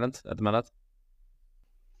players in Ireland at the minute?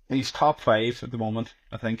 He's top 5 at the moment,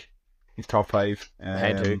 I think. He's top 5.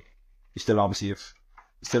 You still obviously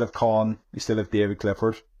have Con, you still have David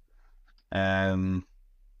Clifford, Shane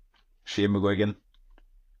McGuigan,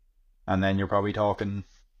 and then you're probably talking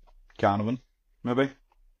Canavan, maybe. I'm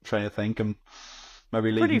trying to think, and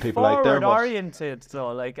maybe leaving pretty people out there. Pretty forward oriented, so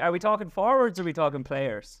like, are we talking forwards or are we talking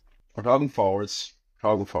players? We're talking forwards.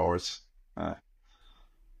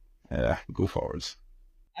 Yeah, go forwards.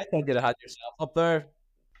 I think you'd have had yourself up there,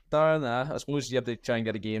 Darren. I suppose you have to try and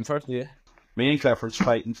get a game first, do you? Me and Clifford's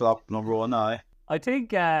fighting for that number one now. I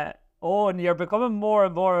think, Owen, you're becoming more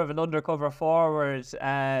and more of an undercover forward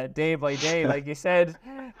day by day. Like you said,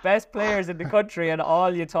 best players in the country, and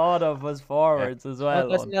all you thought of was forwards as well.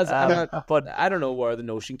 But I don't know where the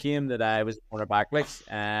notion came that I was a cornerback. Like,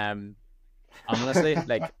 honestly,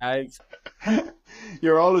 like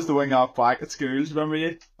you're always the wing half back at schools, remember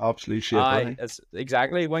you? Absolute shit. It's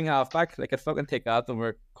exactly wing half back. Like, I'd fucking take that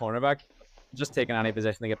over cornerback. I'm just taking any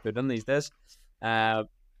position they get put in these days.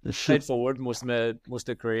 Played forward most of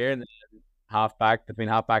the career, and then half back, between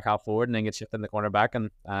half back, half forward, and then get shifted in the cornerback. And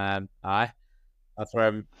that's where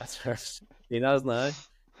I'm seeing that now.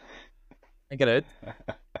 I get it.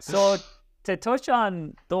 So to touch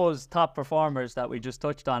on those top performers that we just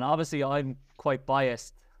touched on, obviously I'm quite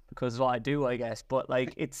biased because of what I do, I guess. But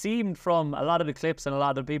like, it seemed from a lot of the clips and a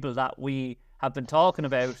lot of the people that we have been talking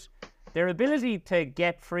about, their ability to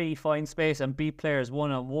get free, find space, and beat players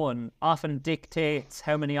one-on-one often dictates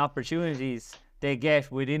how many opportunities they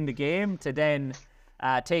get within the game to then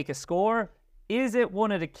take a score. Is it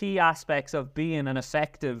one of the key aspects of being an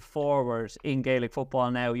effective forward in Gaelic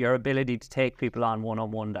football now, your ability to take people on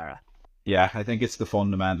one-on-one, Dara? Yeah, I think it's the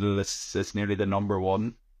fundamental. It's nearly the number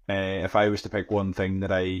one. If I was to pick one thing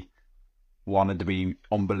that I wanted to be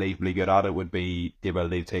unbelievably good at, it would be the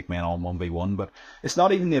ability to take men on 1v1. But it's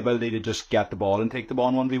not even the ability to just get the ball and take the ball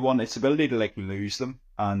on 1v1. It's the ability to like lose them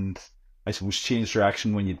and I suppose change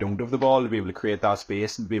direction when you don't have the ball, to be able to create that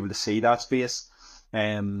space and to be able to see that space.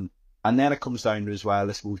 And then it comes down to as well,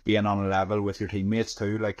 I suppose, being on a level with your teammates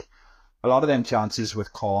too. Like a lot of them chances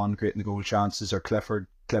with Con creating the goal chances, or Clifford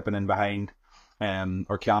clipping in behind,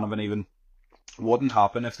 or Canavan even, wouldn't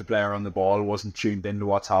happen if the player on the ball wasn't tuned into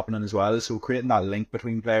what's happening as well. So creating that link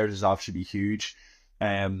between players is absolutely huge.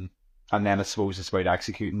 And then I suppose it's about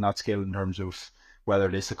executing that skill in terms of whether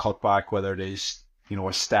it is the cutback, whether it is, you know,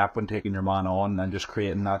 a step when taking your man on, and just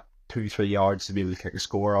creating that 2-3 yards to be able to kick a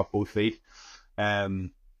score off both feet.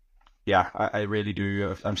 Yeah, I really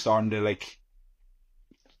do. I'm starting to like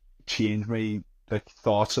change my like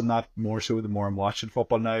thoughts on that more so the more I'm watching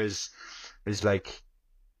football now. Is like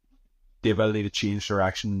the ability to change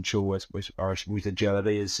direction and show with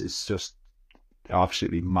agility is just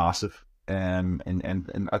absolutely massive. And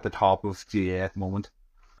at the top of GAA at the moment.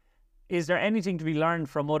 Is there anything to be learned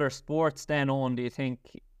from other sports then, Owen, do you think,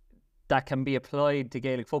 that can be applied to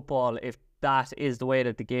Gaelic football if that is the way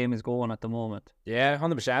that the game is going at the moment? Yeah,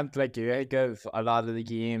 100%. Like you, I give a lot of the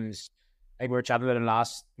games. Like we were chatting about it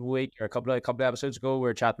last week or a couple of episodes ago. We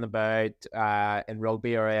were chatting about in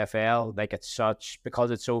rugby or AFL. Like it's such,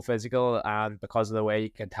 because it's so physical and because of the way you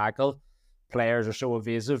can tackle, players are so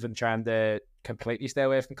evasive and trying to completely stay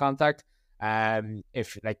away from contact.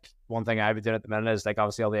 If like one thing I've been doing at the minute is like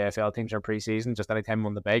obviously all the AFL teams are pre-season. Just anytime I'm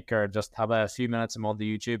on the bike or just have a few minutes I'm on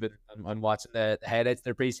the YouTube and watching the highlights of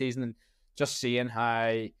their pre-season and just seeing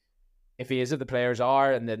how evasive the players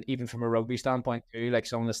are, and then even from a rugby standpoint too, like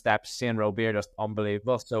some of the steps seeing rugby are just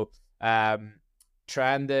unbelievable. So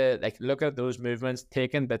trying to like look at those movements,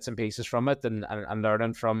 taking bits and pieces from it and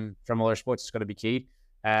learning from other sports is going to be key.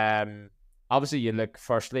 Obviously you look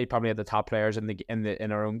firstly probably at the top players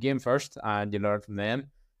in our own game first, and you learn from them.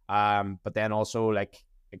 But then also like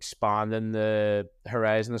expanding the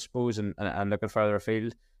horizon, I suppose, and looking further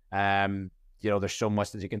afield. You know, there's so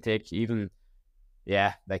much that you can take. Even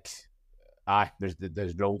there's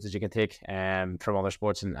roads that you can take from other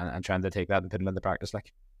sports and trying to take that and put them into practice.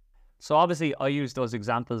 Like, so obviously I use those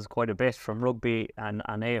examples quite a bit from rugby and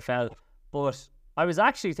AFL, but I was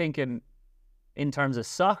actually thinking in terms of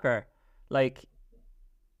soccer, like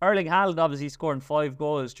Erling Haaland obviously scoring 5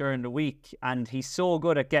 goals during the week, and he's so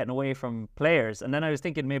good at getting away from players. And then I was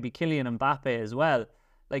thinking maybe Kylian Mbappe as well.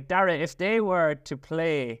 Like, Dara, if they were to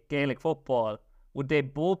play Gaelic football, would they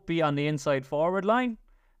both be on the inside forward line?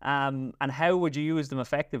 And how would you use them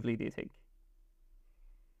effectively, do you think?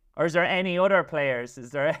 Or is there any other players?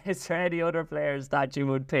 Is there any other players that you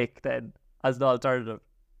would pick then as an alternative?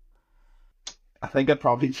 I think I'd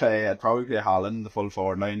probably play Haaland in the full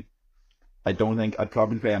forward line. I don't think I'd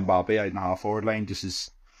probably play Mbappe out in the half forward line, just as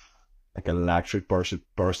like an electric burst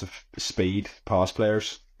of speed pass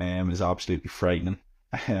players. Is absolutely frightening.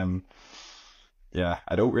 Yeah,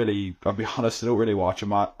 I'll be honest, I don't really watch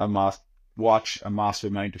a massive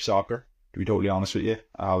amount of soccer, to be totally honest with you.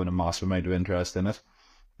 I have a massive amount of interest in it.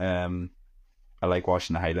 I like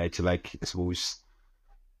watching the highlights. I suppose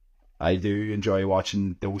I do enjoy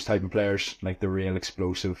watching those type of players, like the real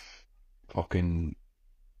explosive, fucking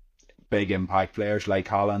big impact players like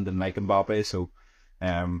Haaland and like Mbappe. So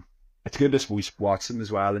it's good to suppose watch them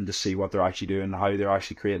as well and to see what they're actually doing and how they're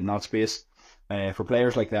actually creating that space. For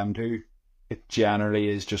players like them too, it generally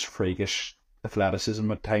is just freakish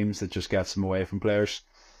athleticism at times that just gets them away from players.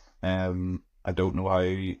 I don't know how,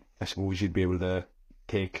 I suppose you'd be able to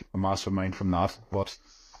take a massive amount from that, but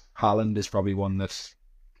Haaland is probably one that,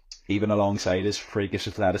 even alongside his freakish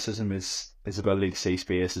athleticism, his ability to see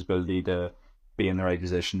space, his ability to be in the right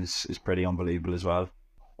position is pretty unbelievable as well.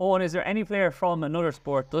 Oh, and is there any player from another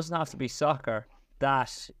sport, doesn't have to be soccer,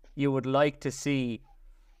 that you would like to see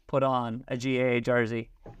put on a GAA jersey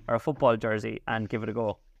or a football jersey and give it a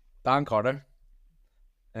go? Dan Carter.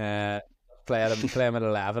 Play him at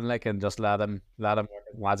 11, like, and just let him work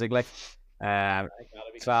his magic, like. I think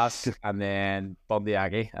that'll be class. And then Bundy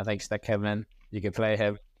Aggie, I think, stick him in. You can play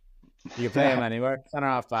him. You can play him anywhere. Centre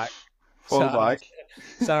half back. Full back.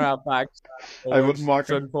 Centre half back. Forward, I wouldn't mark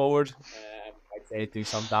him. Forward. I'd say do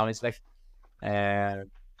some damage, like.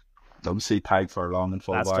 Don't see tag for long and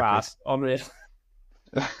full that's back. That's class. Unreal.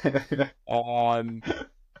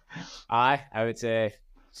 I would say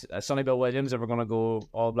Sonny Bill Williams, if we're going to go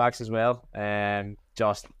All Blacks as well,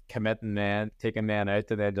 just committing men, taking men out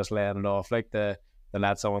and then just laying it off, like to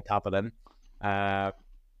let someone tap it in.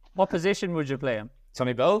 What position would you play him?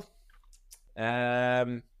 Sonny Bill?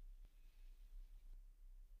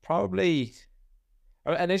 Probably,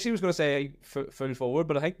 initially I was going to say full forward,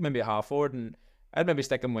 but I think maybe a half forward, and I'd maybe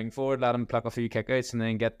stick him wing forward, let him pluck a few kickouts and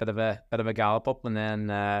then get a bit of a gallop up and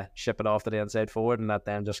then ship it off to the inside forward and let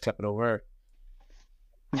them just clip it over.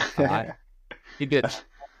 He did.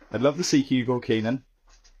 I'd love to see Hugo Keenan.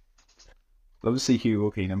 love to see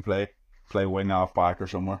Hugo Keenan play wing half back or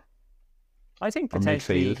somewhere. I think Or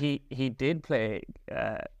potentially midfield. he did play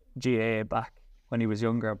GAA back when he was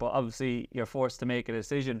younger, but obviously you're forced to make a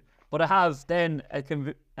decision. But I have then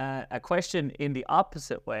a question in the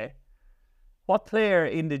opposite way. What player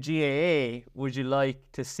in the GAA would you like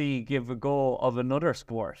to see give a go of another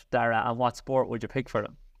sport, Dara, and what sport would you pick for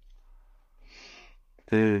them?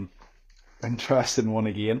 The interesting one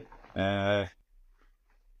again. I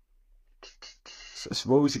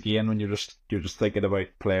suppose again when you're just thinking about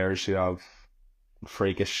players who have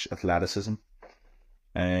freakish athleticism.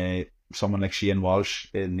 Someone like Shane Walsh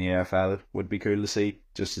in the AFL would be cool to see.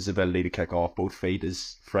 Just his ability to kick off both feet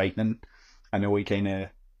is frightening. I know he kind of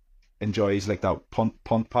enjoys like that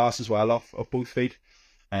punt pass as well off both feet.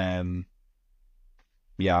 Yeah,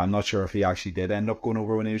 I'm not sure if he actually did end up going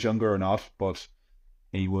over when he was younger or not, but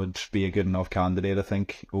he would be a good enough candidate, I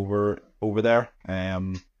think, over there.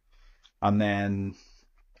 And then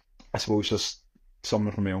I suppose just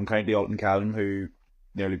someone from my own county, Alton Callum, who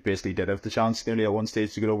nearly basically did have the chance nearly at one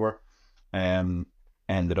stage to get over.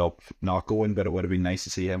 Ended up not going, but it would have been nice to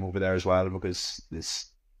see him over there as well because his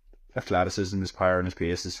athleticism, his power, and his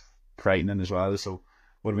pace is frightening as well. So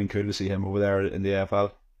would have been cool to see him over there in the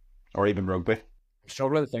AFL or even rugby. I'm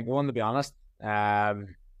struggling to think of one, to be honest. You're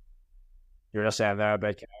just saying there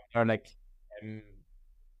about or like,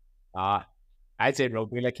 I'd say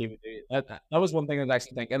rugby. Like he would do that. That was one thing I was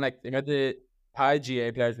actually thinking. Like the high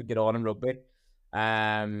GA players would get on in rugby.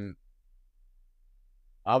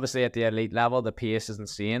 Obviously at the elite level, the pace is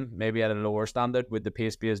insane. Maybe at a lower standard, would the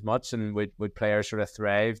pace be as much, and would players sort of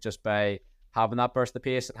thrive just by having that burst of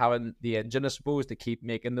pace and having the engine, I suppose, to keep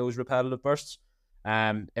making those repetitive bursts?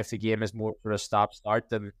 If the game is more sort of stop-start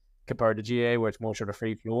than compared to GA, where it's more sort of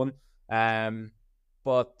free-flowing.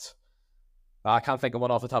 But I can't think of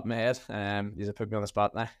one off the top of my head. You just put me on the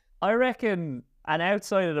spot now. I reckon an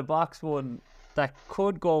outside of the box one that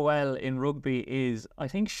could go well in rugby is, I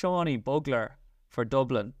think Shawnee Bugler for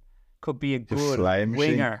Dublin could be a good flying machine.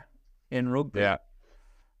 winger in rugby. Yeah.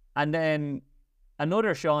 And then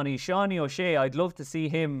another Shawnee O'Shea, I'd love to see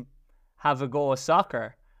him have a go of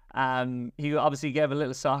soccer. He obviously gave a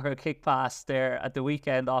little soccer kick pass there at the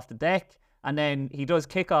weekend off the deck, and then he does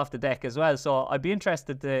kick off the deck as well. So I'd be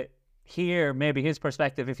interested to hear maybe his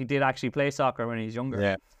perspective if he did actually play soccer when he was younger.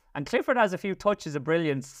 Yeah. And Clifford has a few touches of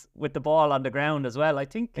brilliance with the ball on the ground as well. I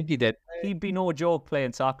think he did. He'd be no joke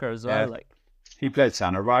playing soccer as well. Yeah. Like He played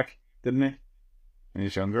centre back, didn't he? When he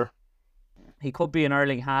was younger. he could be an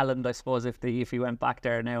Erling Haaland, I suppose, if he went back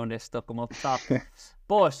there now and they stuck him up top.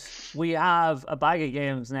 But we have a bag of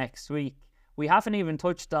games next week. We haven't even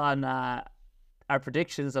touched on our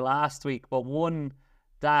predictions the last week, but one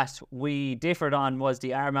that we differed on was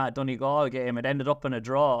the Armagh Donegal game. It ended up in a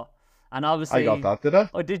draw. And obviously... I got that, did I?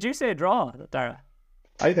 Oh, did you say draw, Dara?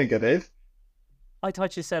 I think I did. I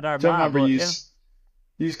thought you said Armagh. Do you remember but, you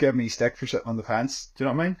just gave me stick for sitting on the fence? Do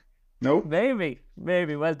you know what I mean? No? Maybe.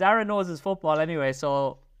 Well, Darren knows his football anyway,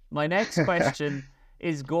 so my next question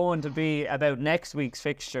is going to be about next week's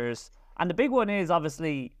fixtures. And the big one is,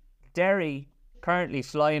 obviously, Derry currently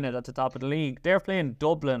flying it at the top of the league. They're playing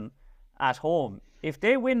Dublin at home. If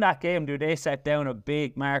they win that game, do they set down a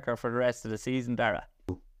big marker for the rest of the season, Dara?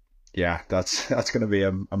 Yeah, that's going to be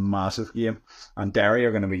a massive game. And Derry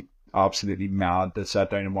are going to be absolutely mad to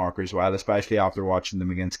set down a marker as well, especially after watching them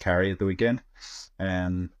against Kerry at the weekend.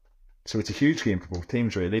 So it's a huge game for both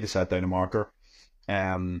teams, really, to set down a marker.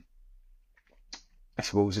 I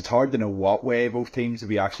suppose it's hard to know what way both teams will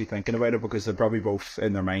be actually thinking about it, because they're probably both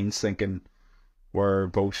in their minds thinking we're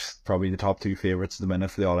both probably the top two favourites at the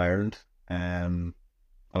minute for the All-Ireland,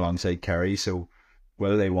 alongside Kerry. So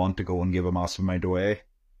whether they want to go and give a massive amount away,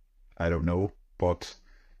 I don't know. But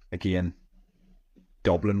again,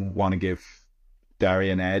 Dublin want to give Derry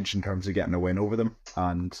an edge in terms of getting a win over them,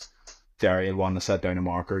 and Derry will want to set down a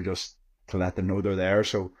marker just to let them know they're there.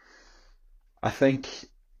 So I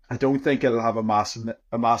don't think it'll have a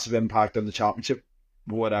massive impact on the championship,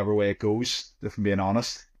 whatever way it goes, if I'm being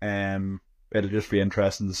honest. It'll just be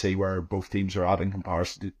interesting to see where both teams are at in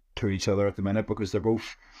comparison to each other at the minute, because they're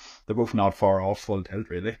both not far off full tilt,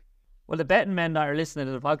 really. Well, the betting men that are listening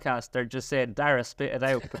to the podcast, they're just saying, Dara, spit it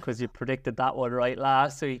out because you predicted that one right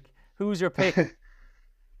last week. Who's your pick?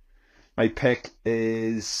 My pick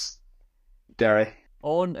is Derry.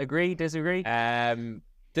 Owen, agree, disagree?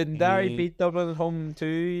 Didn't Derry beat Dublin at home 2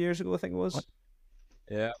 years ago, I think it was? What?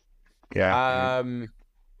 Yeah. Yeah.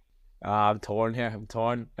 I'm torn here. I'm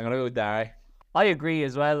going to go with Derry. I agree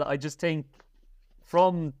as well. I just think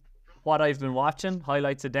from what I've been watching,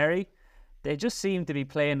 highlights of Derry, they just seem to be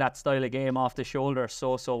playing that style of game off the shoulder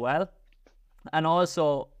so well. And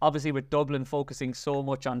also, obviously, with Dublin focusing so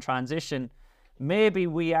much on transition, maybe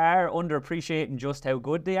we are underappreciating just how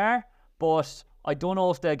good they are. But I don't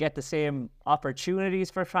know if they'll get the same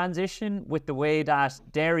opportunities for transition with the way that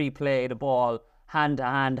Derry play the ball hand to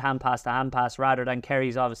hand, hand pass, rather than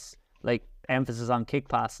Kerry's obvious emphasis on kick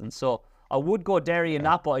passing. So I would go Derry in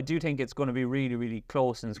that, but I do think it's going to be really, really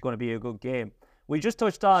close and it's going to be a good game. We just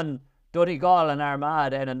touched on Donegal and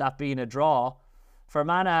Armagh then, and that being a draw. For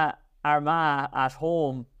Armagh at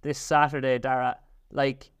home this Saturday, Dara,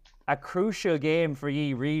 a crucial game for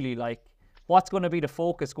ye, really. What's going to be the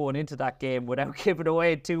focus going into that game without giving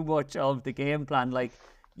away too much of the game plan?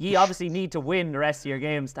 Ye obviously need to win the rest of your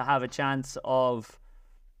games to have a chance of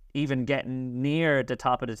even getting near the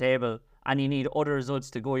top of the table, and you need other results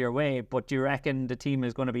to go your way. But do you reckon the team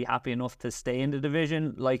is going to be happy enough to stay in the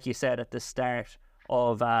division, like you said at the start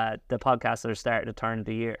of the podcast, or start the turn of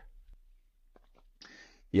the year?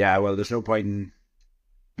 Yeah, well, there's no point in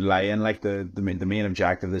lying. The main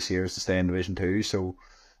objective this year is to stay in Division 2. So,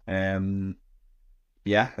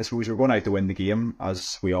 yeah, I suppose we're going out to win the game,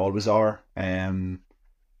 as we always are.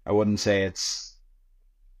 I wouldn't say it's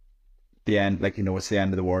the end, it's the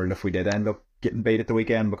end of the world if we did end up getting beat at the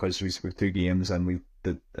weekend, because we've 2 games, and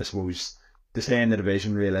I suppose to stay in the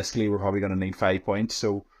division, realistically, we're probably going to need 5 points.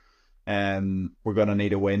 So, we're going to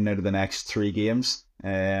need a win out of the next 3 games.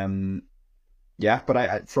 Yeah, but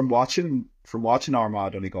I from watching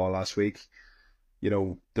Armagh Donegal last week,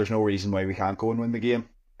 there's no reason why we can't go and win the game.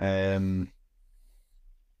 And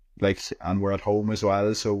we're at home as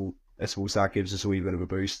well, so I suppose that gives us a wee bit of a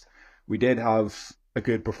boost. We did have a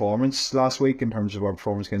good performance last week in terms of our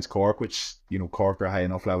performance against Cork, which, Cork are a high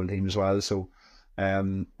enough level team as well. So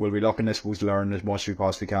we'll be looking, I suppose, to learn as much as we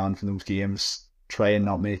possibly can from those games, try and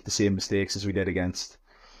not make the same mistakes as we did against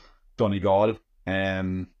Donegal.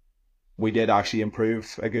 We did actually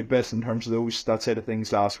improve a good bit in terms of that side of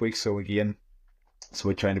things last week. So again,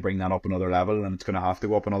 we're trying to bring that up another level, and it's going to have to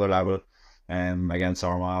go up another level against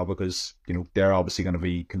Armagh, because they're obviously going to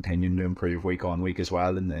be continuing to improve week on week as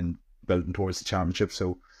well, and building towards the championship.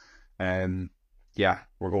 So yeah,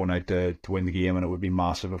 we're going out to win the game, and it would be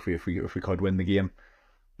massive if we could win the game.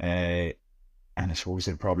 And I suppose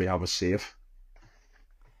it'd probably have us safe.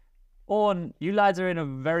 Owen, you lads are in a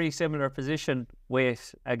very similar position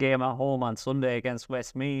with a game at home on Sunday against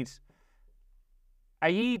Westmeath. Are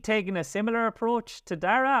ye taking a similar approach to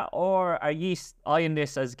Dara, or are ye eyeing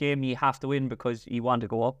this as a game you have to win because you want to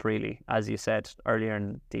go up, really, as you said earlier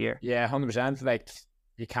in the year? Yeah, 100%.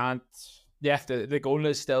 You can't. Yeah, the goal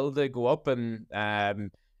is still to go up, and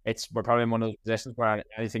we're probably in one of those positions where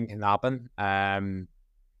anything can happen.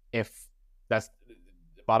 If that's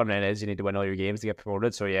the bottom line is, you need to win all your games to get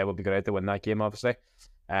promoted. So yeah, we'll be good out to win that game, obviously.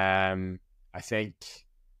 I think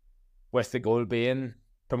with the goal being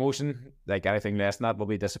promotion, anything less than that will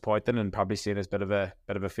be disappointing and probably seen as a bit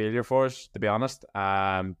of a failure for us, to be honest.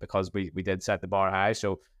 Because we did set the bar high.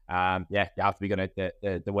 So yeah, you have to be going out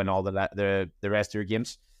to win all the rest of your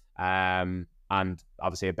games. And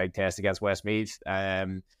obviously a big test against Westmeath.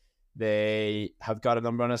 They have got a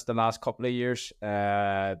number on us the last couple of years.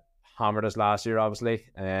 Hammered us last year, obviously,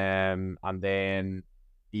 and then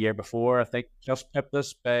the year before, I think, just pipped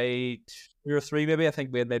us by 2 or 3, maybe. I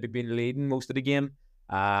think we had maybe been leading most of the game.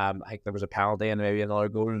 I think there was a penalty and maybe another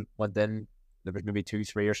goal went in. There was maybe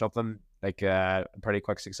 2-3 or something, in pretty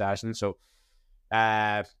quick succession. So,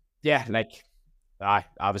 yeah,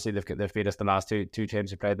 obviously they've beat us the last two teams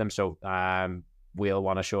who played them. So, we'll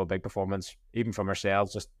want to show a big performance, even from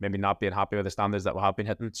ourselves, just maybe not being happy with the standards that we have been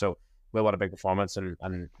hitting. So, we'll want a big performance,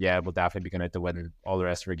 and yeah, we'll definitely be going out to win all the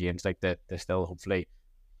rest of our games. They still hopefully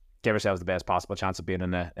give ourselves the best possible chance of being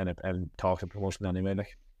in a talk of promotion anyway.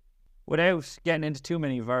 Without getting into too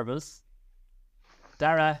many verbals,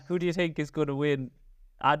 Dara, who do you think is going to win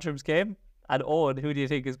Antrim's game? And Owen, who do you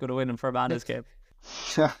think is going to win in Fermanagh's game?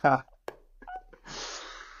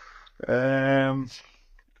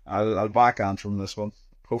 I'll back Antrim this one.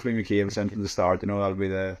 Hopefully McCabe's in from the start. That'll be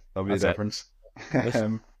the difference.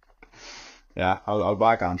 Yeah, I'll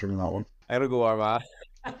back Antrim in that one. I'm gonna go Armagh.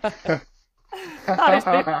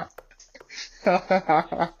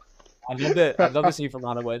 I'd love to see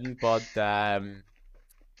Fermanagh win, but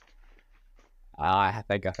I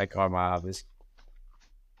think Armagh is.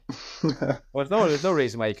 Well, there's no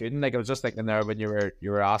reason why you couldn't. I was just thinking there when you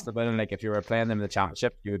were asked about it, if you were playing them in the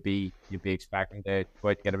championship, you'd be expecting to go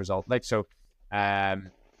out and get a result. I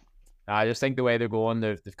just think the way they're going,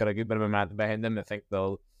 they've got a good bit of momentum behind them. I think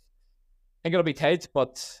it'll be tight,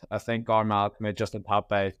 but I think Armagh may just on top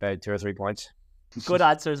by 2 or 3 points. Good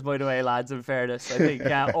answers, by the way, lads, in fairness. I think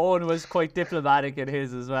Owen was quite diplomatic in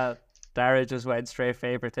his as well. Dara just went straight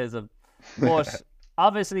favouritism. But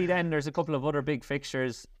obviously then there's a couple of other big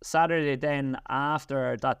fixtures. Saturday then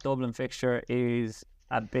after that Dublin fixture is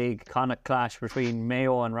a big Connacht clash between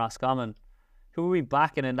Mayo and Roscommon. Who are we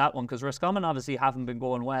backing in that one? Because Roscommon obviously haven't been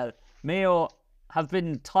going well. Mayo have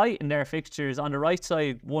been tight in their fixtures on the right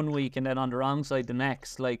side one week and then on the wrong side the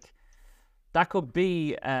next. Like, that could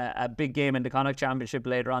be a big game in the Connacht Championship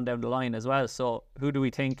later on down the line as well. So who do we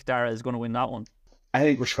think, Dara, is going to win that one? I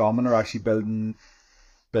think Roscommon are actually building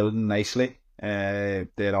nicely. They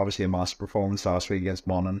had obviously a massive performance last week against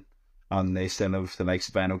Monaghan, and they still have the likes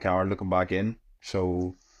of Ben O'Carroll looking back in.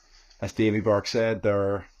 So, as Davy Burke said,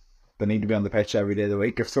 they need to be on the pitch every day of the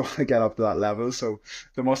week if they want to get up to that level. So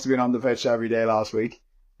they must have been on the pitch every day last week.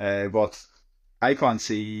 But I'm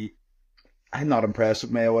not impressed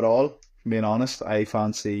with Mayo at all. Being honest, I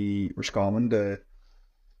fancy Roscommon to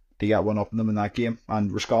get one up in them in that game.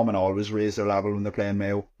 And Roscommon always raise their level when they're playing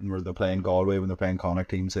Mayo, and when they're playing Galway, when they're playing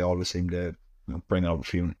Connacht teams, they always seem to bring it up a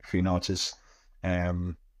few notches.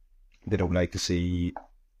 They don't like to see,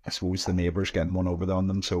 I suppose, the neighbours getting one over on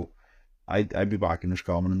them. So I'd be backing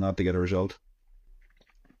Roscommon in that to get a result.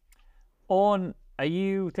 Owen, are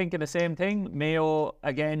you thinking the same thing? Mayo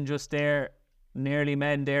again, just there. Nearly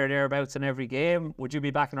men thereabouts in every game. Would you be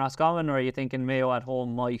backing Roscommon, or are you thinking Mayo at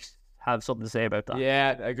home might have something to say about that?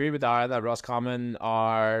 Yeah, I agree with Dara that Roscommon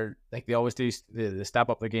are, like they always do, they step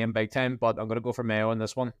up the game big time, but I'm going to go for Mayo in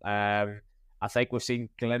this one. I think we've seen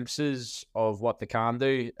glimpses of what they can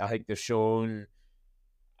do. I think they've shown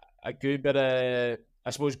a good bit of, I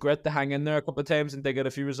suppose, grit to hang in there a couple of times and they get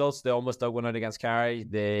a few results. They almost dug one out against Kerry.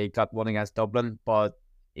 They got one against Dublin, but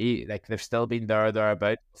they've still been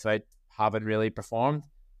thereabout without having really performed.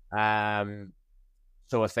 So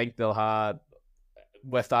I think they'll have,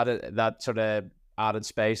 with that sort of added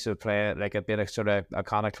space of playing, like it being a sort of a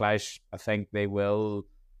kind of clash, I think they will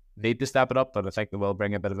need to step it up, but I think they will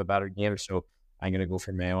bring a bit of a better game. So I'm going to go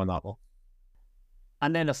for Mayo on that one.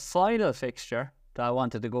 And then a final fixture that I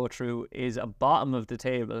wanted to go through is a bottom of the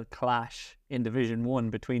table clash in Division 1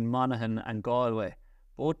 between Monaghan and Galway.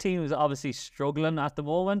 Both teams obviously struggling at the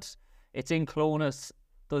moment. It's in Clonus.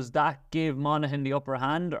 Does that give Monaghan the upper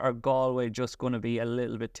hand, or Galway just going to be a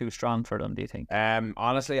little bit too strong for them, do you think?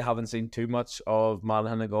 Honestly, I haven't seen too much of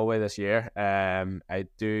Monaghan and Galway this year. I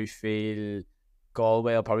do feel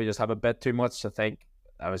Galway will probably just have a bit too much. I think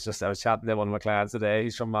I was chatting to one of my clients today.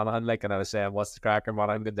 He's from Monaghan, and I was saying, what's the crack? Are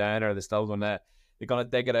Monaghan go down, or are they still they're gonna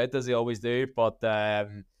dig it out as they always do? But I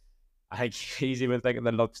think he's even thinking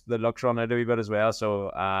the luck's run out a wee bit as well. So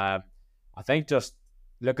I think just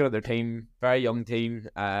looking at their team, very young team,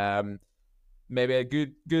 maybe a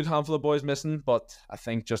good handful of boys missing, but I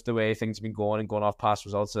think just the way things have been going and going off past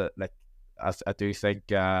results, I do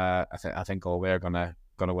think I think Galway are gonna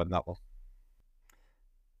win that one.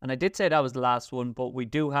 And I did say that was the last one, but we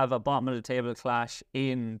do have a bottom of the table clash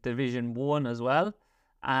in Division 1 as well.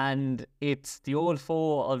 And it's the old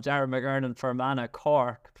foe of Darren McGurn and Fermanagh,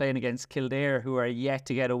 Cork, playing against Kildare, who are yet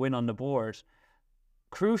to get a win on the board.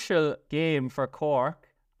 Crucial game for Cork,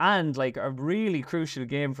 and like a really crucial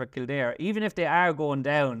game for Kildare. Even if they are going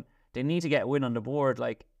down, they need to get a win on the board.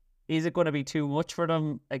 Like, is it going to be too much for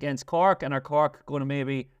them against Cork? And are Cork going to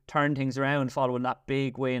maybe turn things around following that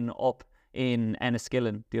big win up in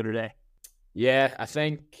Enniskillen the other day? Yeah, I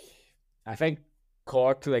think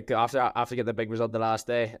Cork, like after getting the big result the last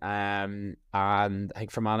day, and I think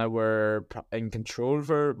Fermanagh were in control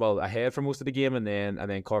ahead for most of the game, and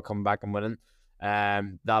then Cork coming back and winning.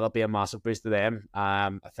 That'll be a massive boost to them.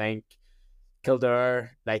 I think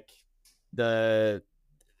Kildare, like the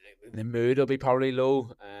mood will be probably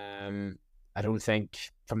low. I don't think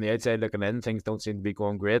from the outside looking in, things don't seem to be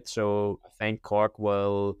going great. So I think Cork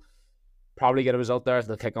will probably get a result there.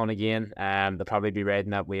 They'll kick on again. They'll probably be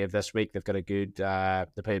riding that wave this week. They've got a good, they'll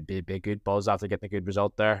probably be a good buzz after getting a good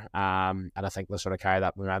result there. And I think they'll sort of carry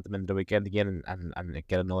that momentum into the weekend again and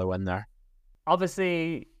get another win there.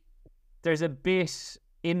 Obviously, there's a bit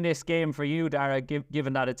in this game for you, Dara,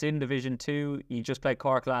 given that it's in Division 2. You just played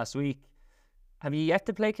Cork last week. Have you yet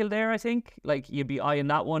to play Kildare, I think? Like, you'd be eyeing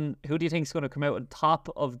that one. Who do you think is going to come out on top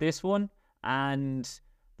of this one? And,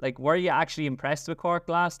 like, were you actually impressed with Cork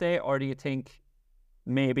last day? Or do you think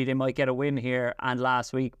maybe they might get a win here and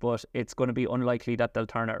last week, but it's going to be unlikely that they'll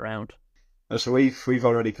turn it around? So we've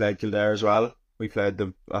already played Kildare as well. We played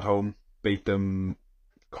them at home, beat them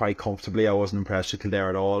quite comfortably. I wasn't impressed with Kildare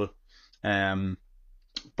at all.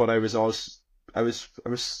 But I was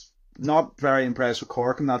not very impressed with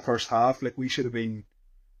Cork in that first half. Like, we should have been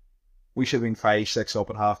 5-6 up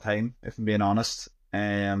at half time, if I'm being honest.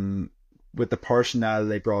 With the personnel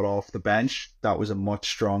they brought off the bench, that was a much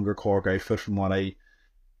stronger Cork outfit from what I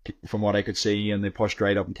from what I could see, and they pushed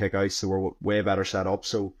right up and kick out, so we're way better set up.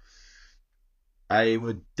 So I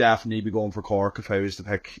would definitely be going for Cork if I was to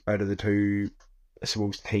pick out of the two, I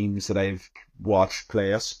suppose, teams that I've watched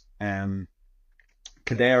play us.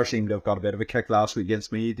 Kildare seemed to have got a bit of a kick last week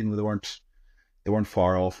against me. You know, they weren't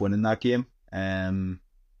far off winning that game.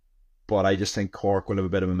 But I just think Cork will have a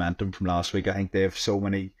bit of momentum from last week. I think they have so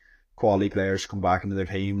many quality players come back into their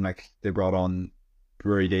team. Like, they brought on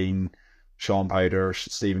Rory Dean, Sean Powder,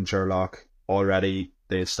 Stephen Sherlock. Already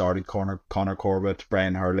they had started Connor Corbett,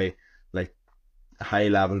 Brian Hurley, like high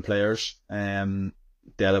level players.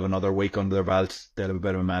 They'll have another week under their belt. They'll have a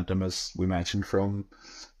bit of momentum, as we mentioned, from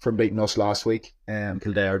beating us last week.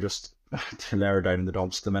 Kildare are down in the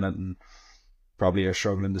dumps at the minute and probably are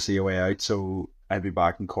struggling to see a way out. So I'd be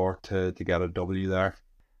back in Cork to get a W there.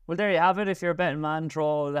 Well, there you have it. If you're a betting man,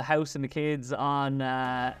 throw the house and the kids on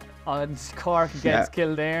Cork against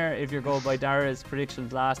Kildare if you're going by Dara's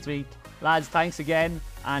predictions last week. Lads, thanks again,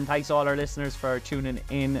 and thanks to all our listeners for tuning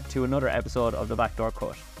in to another episode of The Backdoor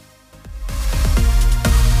Cut.